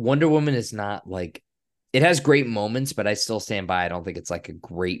not Wonder Woman. Is not like. It has great moments, but I still stand by. I don't think it's like a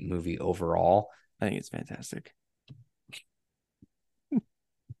great movie overall. I think it's fantastic.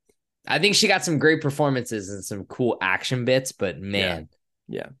 I think she got some great performances and some cool action bits, but man.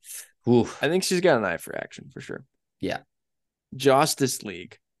 Yeah. Oof. I think she's got an eye for action for sure. Yeah. Justice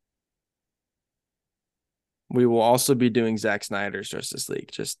League. We will also be doing Zack Snyder's Justice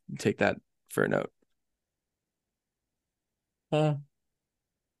League. Just take that for a note.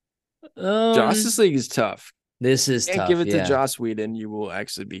 Justice League is tough. This is tough. Give it to Joss Whedon. You will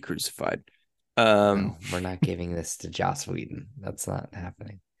actually be crucified. No, we're not giving this to Joss Whedon. That's not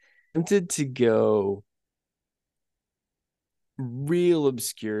happening. Tempted to go real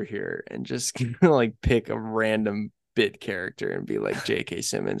obscure here and just like pick a random bit character and be like J.K.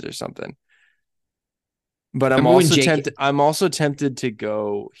 Simmons or something. But I'm also tempted to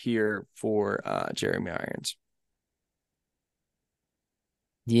go here for Jeremy Irons.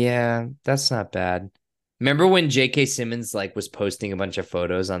 Yeah, that's not bad. Remember when J.K. Simmons like was posting a bunch of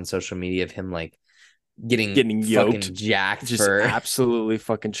photos on social media of him like getting yoked, fucking jacked, just absolutely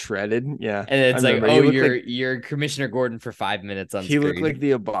fucking shredded. Yeah, and it's like, oh, you're Commissioner Gordon for 5 minutes on. He looked like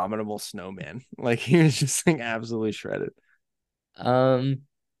the abominable snowman. Like he was just like absolutely shredded.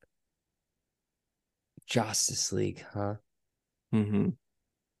 Justice League, huh? Mm-hmm.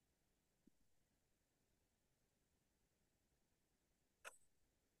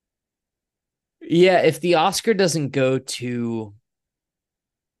 Yeah, if the Oscar doesn't go to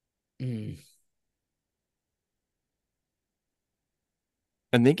I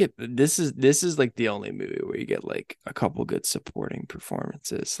think this is like the only movie where you get like a couple good supporting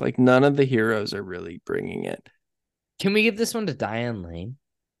performances. Like none of the heroes are really bringing it. Can we give this one to Diane Lane?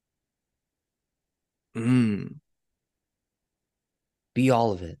 Be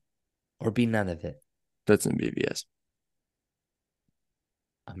all of it or be none of it. That's in BVS.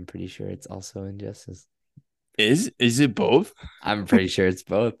 I'm pretty sure it's also Injustice. Is it both? I'm pretty sure it's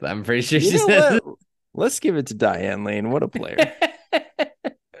both. I'm pretty sure she says. Let's give it to Diane Lane. What a player.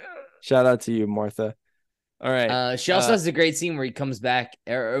 Shout out to you, Martha. All right. She also has a great scene where he comes back.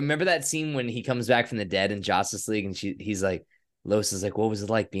 Remember that scene when he comes back from the dead in Justice League and he's like, Lois is like, what was it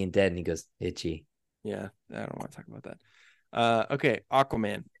like being dead? And he goes, itchy. Yeah, I don't want to talk about that. Okay,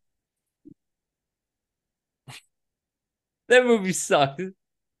 Aquaman. That movie sucks.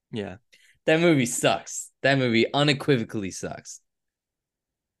 Yeah. That movie sucks. That movie unequivocally sucks.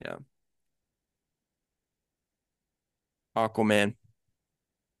 Yeah. Aquaman.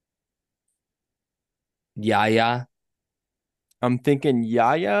 Yaya. I'm thinking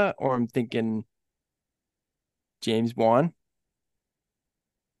Yaya or I'm thinking James Wan.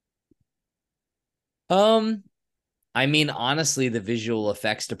 I mean, honestly, the visual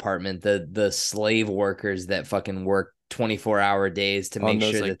effects department, the slave workers that fucking work 24-hour days to make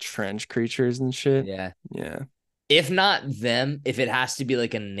sure that trench creatures and shit. Yeah. Yeah. If not them, if it has to be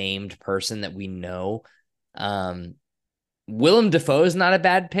like a named person that we know, Willem Dafoe is not a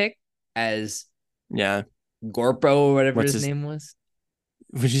bad pick as Yeah. Gorpo or whatever What's his his? name was.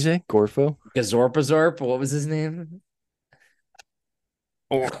 What'd you say? Gorfo? Gazorpazorp. What was his name?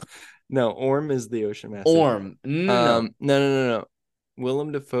 Or no, Orm is the Ocean Master. Orm. No. No.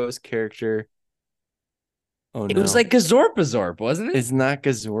 Willem Dafoe's character. Oh It was no, like Gazorpazorp, wasn't it? it's not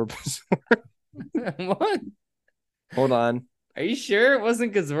Gazorpus. What? Hold on, Are you sure it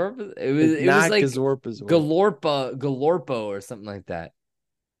wasn't Gazorpa? it's It was not like Gazorpazor. Galorpo or something like that.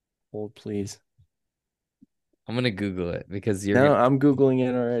 Hold please. I'm gonna Google it because you're No, gonna I'm googling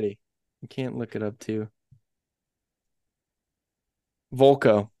it already. You can't look it up too.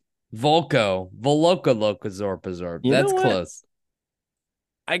 Volko. Voloka Zorpazorp. You know That's what? close.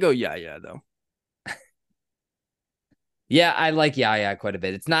 I go yeah though. Yeah, I like Yaya quite a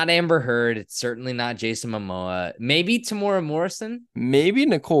bit. It's not Amber Heard. It's certainly not Jason Momoa. Maybe Tamora Morrison. Maybe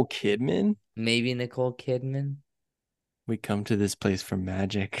Nicole Kidman. Maybe Nicole Kidman. We come to this place for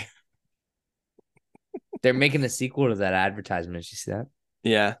magic. They're making a sequel to that advertisement. Did you see that?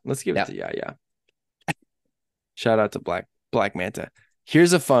 Yeah, let's give it Yep. to yeah. Shout out to Black Manta.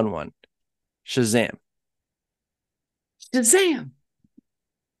 Here's a fun one. Shazam. Shazam.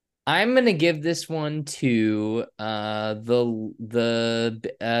 I'm gonna give this one to the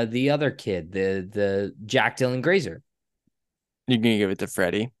other kid, the Jack Dylan Grazer. You're gonna give it to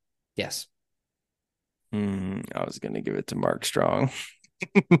Freddie. Yes. I was gonna give it to Mark Strong.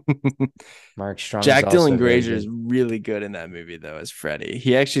 Mark Strong. Jack Dylan Grazer is really good in that movie though as Freddie.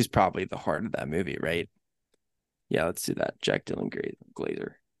 He actually is probably the heart of that movie, right? Yeah, let's do that. Jack Dylan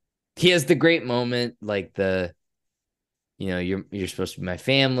Grazer. He has the great moment, like you're supposed to be my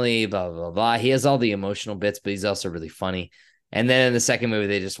family, blah, blah, blah. He has all the emotional bits, but he's also really funny. And then in the second movie,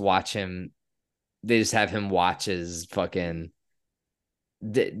 they just have him watch his fucking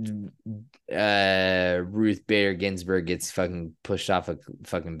Ruth Bader Ginsburg gets fucking pushed off a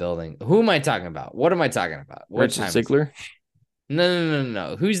fucking building. Who am I talking about? What am I talking about? Richard Ziegler?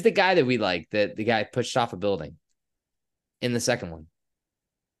 No. Who's the guy that we like? That the guy pushed off a building in the second one?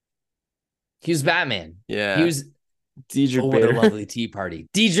 He was Batman. Yeah. He was Diedrich Bader. What a lovely tea party.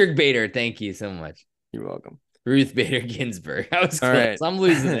 Diedrich Bader, thank you so much. You're welcome. Ruth Bader Ginsburg. I was close. All right. I'm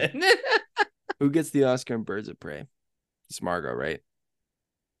losing it. Who gets the Oscar in Birds of Prey? It's Margot, right?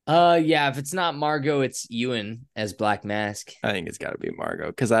 Yeah, if it's not Margot, it's Ewan as Black Mask. I think it's got to be Margot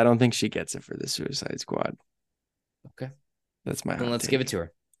because I don't think she gets it for the Suicide Squad. Okay. That's my Then let's give it to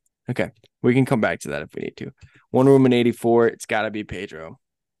her. Okay. We can come back to that if we need to. Wonder Woman 84, it's got to be Pedro.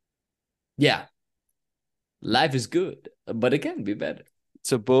 Yeah. Life is good, but it can be better.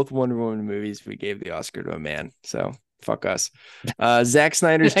 So both Wonder Woman movies, we gave the Oscar to a man. So fuck us. Zack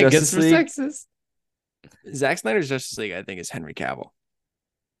Snyder's Justice League. Sexist. Zack Snyder's Justice League, I think, is Henry Cavill.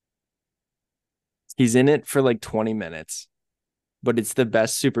 He's in it for like 20 minutes, but it's the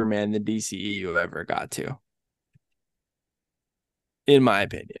best Superman the DCEU ever got to. In my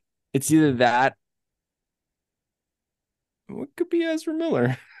opinion. It's either that. What could be Ezra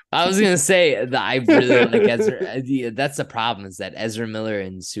Miller? I was gonna say that I really like Ezra. That's the problem, is that Ezra Miller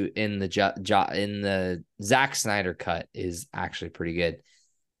in the Zack Snyder cut is actually pretty good.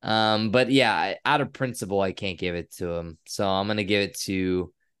 But yeah, out of principle, I can't give it to him. So I'm gonna give it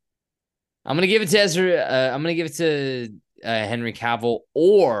to Ezra. I'm gonna give it to Henry Cavill.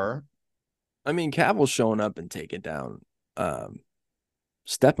 Or, I mean, Cavill showing up and taking down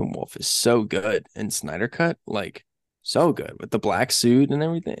Steppenwolf is so good in Snyder cut, like so good with the black suit and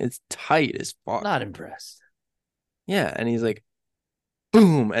everything. It's tight as fuck. Not impressed. Yeah, and he's like,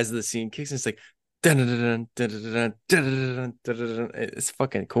 boom, as the scene kicks, it's like, dun, dun, dun, dun, dun, dun, dun. It's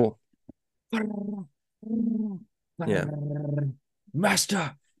fucking cool. Yeah,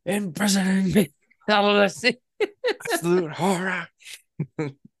 Master imprisoning me. absolute horror.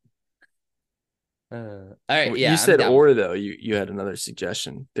 All right, yeah. You said or though. You had another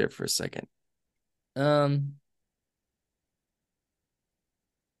suggestion there for a second.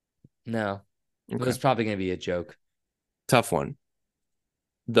 No, okay. It was probably gonna be a joke. Tough one.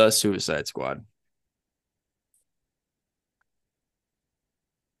 The Suicide Squad.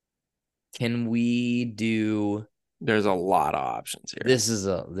 Can we do? There's a lot of options here. This is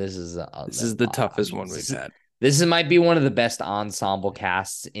the toughest one we've had. This might be one of the best ensemble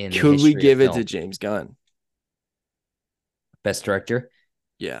casts in. Could we give it to James Gunn? Best director?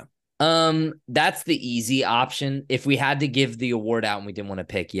 Yeah. That's the easy option. If we had to give the award out and we didn't want to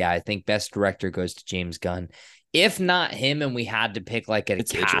pick, yeah, I think best director goes to James Gunn. If not him, and we had to pick like a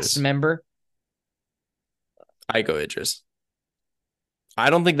cast Idris. member, I go Idris.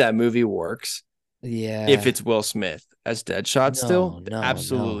 I don't think that movie works. Yeah. If it's Will Smith as Deadshot,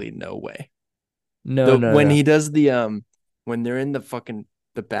 absolutely no way. No. When he does the when they're in the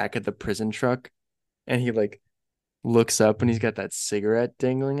back of the prison truck and he like looks up and he's got that cigarette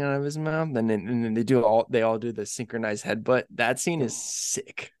dangling out of his mouth, and then they all do the synchronized headbutt. That scene is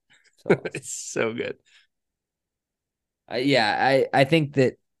sick. So It's so good. I think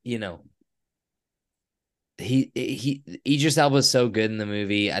that, you know, he Idris Elba is so good in the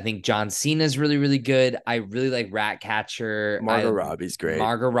movie. I think John Cena is really, really good. I really like Ratcatcher. Margot Robbie's great.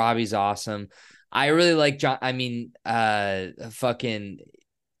 Margot Robbie's awesome. I really like John. I mean, fucking,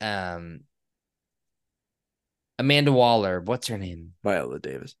 um, Amanda Waller. What's her name? Viola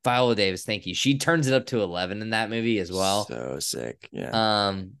Davis. Viola Davis. Thank you. She turns it up to 11 in that movie as well. So sick.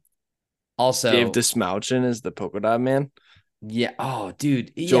 Yeah. Also, Dave Dismouchin is the polka dot man. yeah. Oh,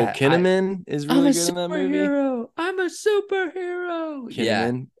 dude. Joel Yeah. Kinnaman is I'm really a good in that movie. superhero. I'm a superhero. Yeah.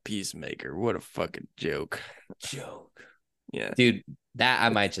 Kinnaman, Peacemaker. What a fucking joke. Yeah. Dude, that I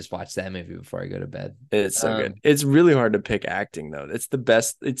might just watch that movie before I go to bed. It's so good. It's really hard to pick acting though. It's the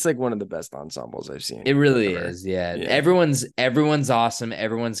best. It's like one of the best ensembles I've seen. It really is. Yeah. Everyone's awesome.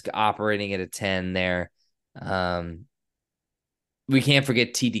 Everyone's operating at a 10 there. We can't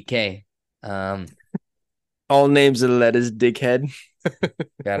forget TDK. All names of the letters, dickhead.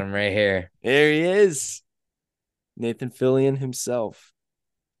 Got him right here. There he is. Nathan Fillion himself.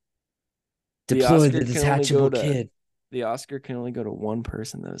 Deploy the detachable kid. The Oscar can only go to one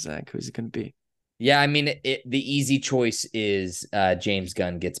person though, Zach. Who's it going to be? Yeah, I mean, the easy choice is James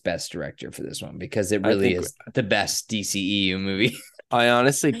Gunn gets Best Director for this one because it really is the best DCEU movie. I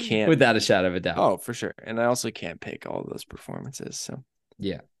honestly can't. Without a shadow of a doubt. Oh, for sure. And I also can't pick all of those performances. So,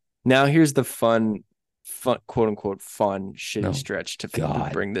 yeah. Now here's the fun, quote unquote, fun, shitty stretch to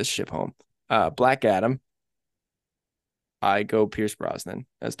bring this ship home. Black Adam. I go Pierce Brosnan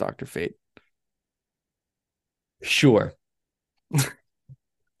as Dr. Fate. Sure.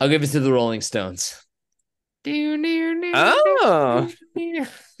 I'll give it to the Rolling Stones. Oh.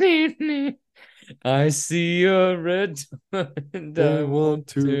 I see a red and I want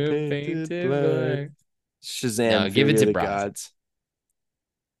to paint it black. Shazam. No, give it to the Brosnan. gods.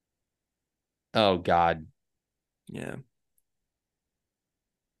 Oh God. Yeah.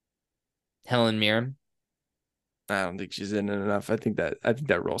 Helen Mirren. I don't think she's in it enough. I think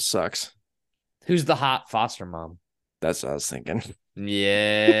that role sucks. Who's the hot foster mom? That's what I was thinking.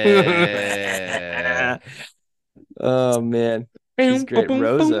 Yeah. Oh man. She's great.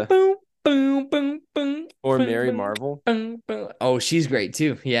 Rosa. Or Mary Marvel. Oh, she's great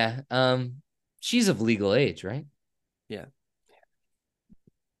too. Yeah. She's of legal age, right? Yeah.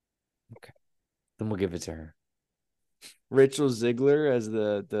 Okay. Then we'll give it to her. Rachel Ziegler as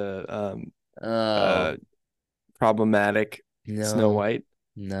the problematic Snow White.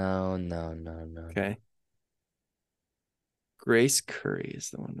 No. Okay. Grace Curry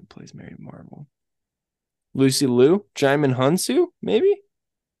is the one that plays Mary Marvel. Lucy Liu, Jaimin Hunsu, maybe?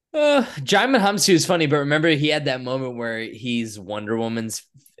 Jaimin Hunsu is funny, but remember he had that moment where he's Wonder Woman's,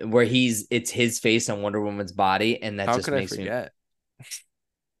 where it's his face on Wonder Woman's body, and that How just could makes I me. forget?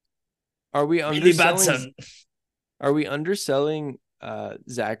 Are we underselling? Are we underselling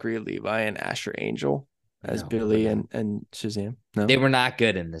Zachary Levi and Asher Angel as Billy and Shazam? No, they were not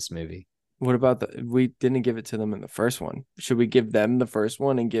good in this movie. What about we didn't give it to them in the first one. Should we give them the first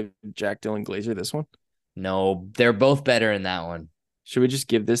one and give Jack Dylan Glazer this one? No, they're both better in that one. Should we just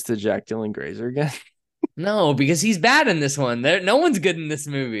give this to Jack Dylan Grazer again? No, because he's bad in this one. No one's good in this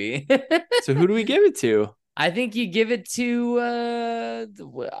movie. So who do we give it to? I think you give it to the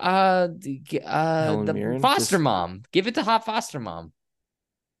Mirren? foster mom. Give it to hot foster mom.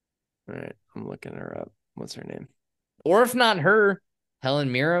 All right, I'm looking her up. What's her name? Or if not her,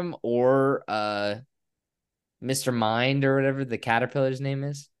 Helen Mirren or Mr. Mind or whatever the caterpillar's name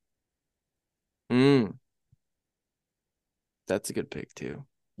is. That's a good pick too.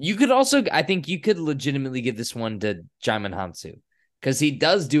 You could also, I think you could legitimately give this one to Jaimin Hansu because he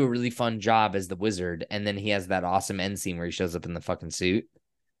does do a really fun job as the wizard, and then he has that awesome end scene where he shows up in the fucking suit.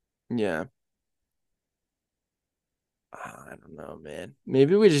 Yeah. I don't know, man.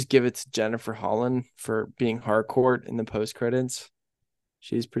 Maybe we just give it to Jennifer Holland for being Harcourt in the post credits.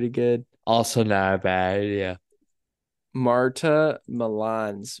 She's pretty good. Also not bad, yeah. Marta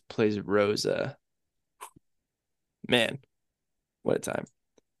Milans plays Rosa. Man, what a time.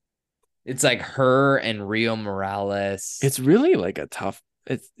 It's like her and Rio Morales. It's really like a tough.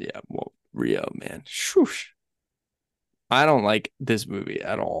 Rio, man. Shoosh. I don't like this movie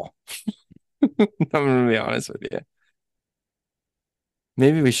at all. I'm gonna be honest with you.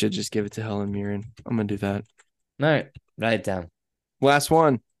 Maybe we should just give it to Helen Mirren. I'm gonna do that. All right, write it down. Last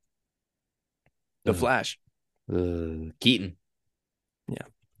one. The Flash. Keaton. Yeah.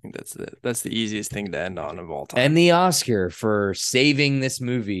 think that's the easiest thing to end on of all time. And the Oscar for saving this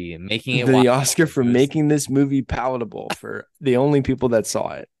movie and making it The Oscar watchable for goes- making this movie palatable for the only people that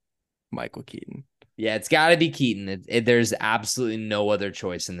saw it, Michael Keaton. Yeah, it's got to be Keaton. There's absolutely no other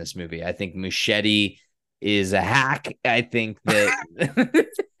choice in this movie. I think Muschietti is a hack. I think that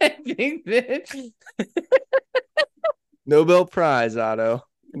I think that Nobel Prize, Otto.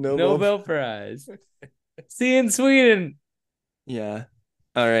 Nobel Prize. See you in Sweden. Yeah.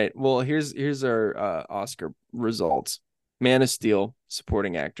 All right. Well, here's our Oscar results. Man of Steel,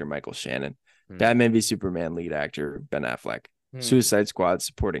 supporting actor Michael Shannon. Batman v Superman, lead actor Ben Affleck. Suicide Squad,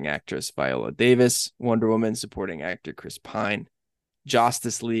 supporting actress Viola Davis. Wonder Woman, supporting actor Chris Pine.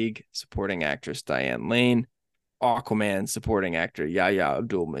 Justice League, supporting actress Diane Lane. Aquaman, supporting actor Yahya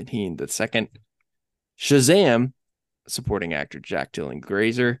Abdul-Mateen II. Shazam, supporting actor Jack Dylan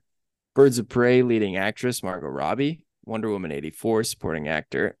Grazer. Birds of Prey, leading actress Margot Robbie. Wonder Woman 84, supporting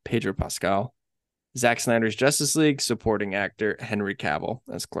actor Pedro Pascal. Zack Snyder's Justice League, supporting actor Henry Cavill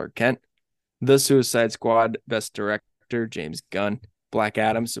as Clark Kent. The Suicide Squad, best director James Gunn. Black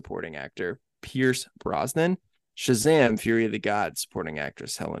Adam, supporting actor Pierce Brosnan. Shazam, Fury of the Gods, supporting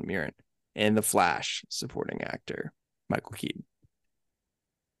actress Helen Mirren. And The Flash, supporting actor Michael Keaton.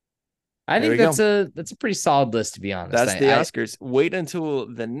 I think that's a pretty solid list, to be honest. That's the Oscars. Wait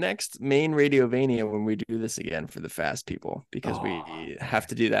until the next main Radiovania when we do this again for the Fast people, because we have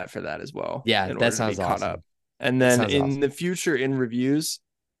to do that for that as well. Yeah, that sounds awesome. Up. And then in the future, in reviews,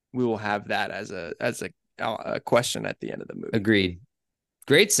 we will have that as a question at the end of the movie. Agreed.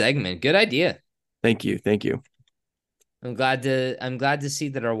 Great segment. Good idea. Thank you. I'm glad to see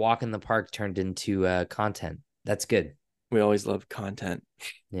that our walk in the park turned into content. That's good. We always love content.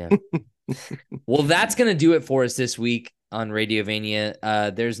 Yeah. Well, that's going to do it for us this week on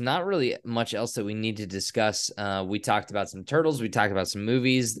Radiovania. There's not really much else that we need to discuss. We talked about some turtles. We talked about some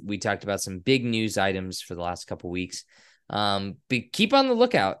movies. We talked about some big news items for the last couple of weeks. But keep on the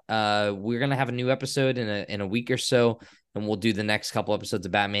lookout. We're going to have a new episode in a week or so, and we'll do the next couple episodes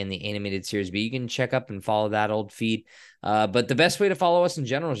of Batman, the animated series. But you can check up and follow that old feed. But the best way to follow us in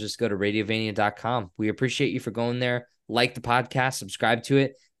general is just go to radiovania.com. We appreciate you for going there. Like the podcast, subscribe to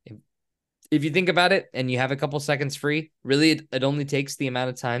it. If you think about it and you have a couple seconds free, really, it only takes the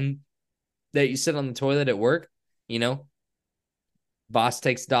amount of time that you sit on the toilet at work. You know, boss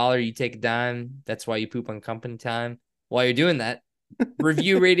takes $1, you take a dime. That's why you poop on company time. While you're doing that,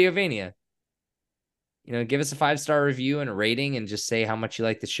 review Radiovania. You know, give us a 5-star review and a rating, and just say how much you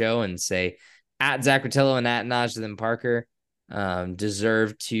like the show, and say at Zach Rotello and at Najdan Parker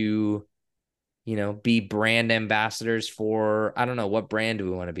deserve to, you know, be brand ambassadors for, I don't know, what brand do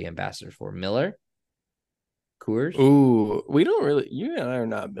we want to be ambassadors for? Miller? Coors? Ooh, we don't really, you and I are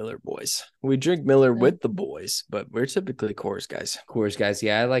not Miller boys. We drink Miller with the boys, but we're typically Coors guys. Coors guys.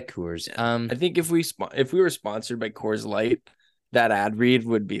 Yeah, I like Coors. Yeah. I think if we were sponsored by Coors Light, that ad read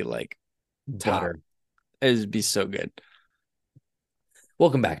would be like butter. It would be so good.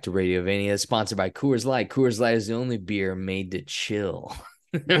 Welcome back to Radiovania, sponsored by Coors Light. Coors Light is the only beer made to chill.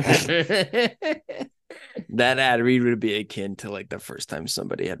 That ad read would be akin to like the first time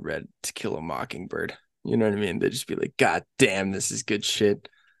somebody had read To Kill a Mockingbird. You know what I mean? They'd just be like, God damn, this is good shit.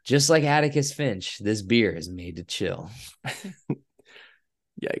 Just like Atticus Finch, this beer is made to chill.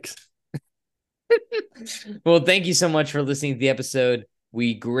 Yikes. Well, thank you so much for listening to the episode.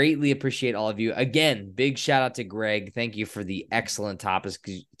 We greatly appreciate all of you. Again, big shout out to Greg. Thank you for the excellent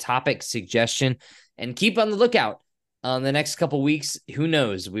topic suggestion. And keep on the lookout. The next couple weeks, who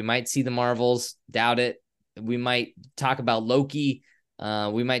knows? We might see the Marvels. Doubt it. We might talk about Loki.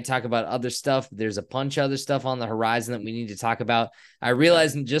 We might talk about other stuff. There's a bunch of other stuff on the horizon that we need to talk about. I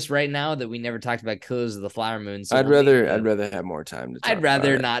realize just right now that we never talked about Killers of the Flower Moon. So I'd rather have more time to talk I'd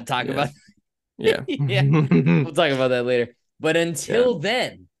rather not talk about Yeah. Yeah. We'll talk about that later. But until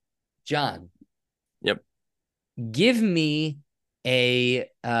then, John. Yep. Give me a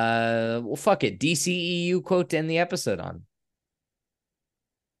DCEU quote to end the episode on.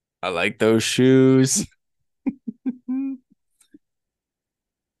 I like those shoes.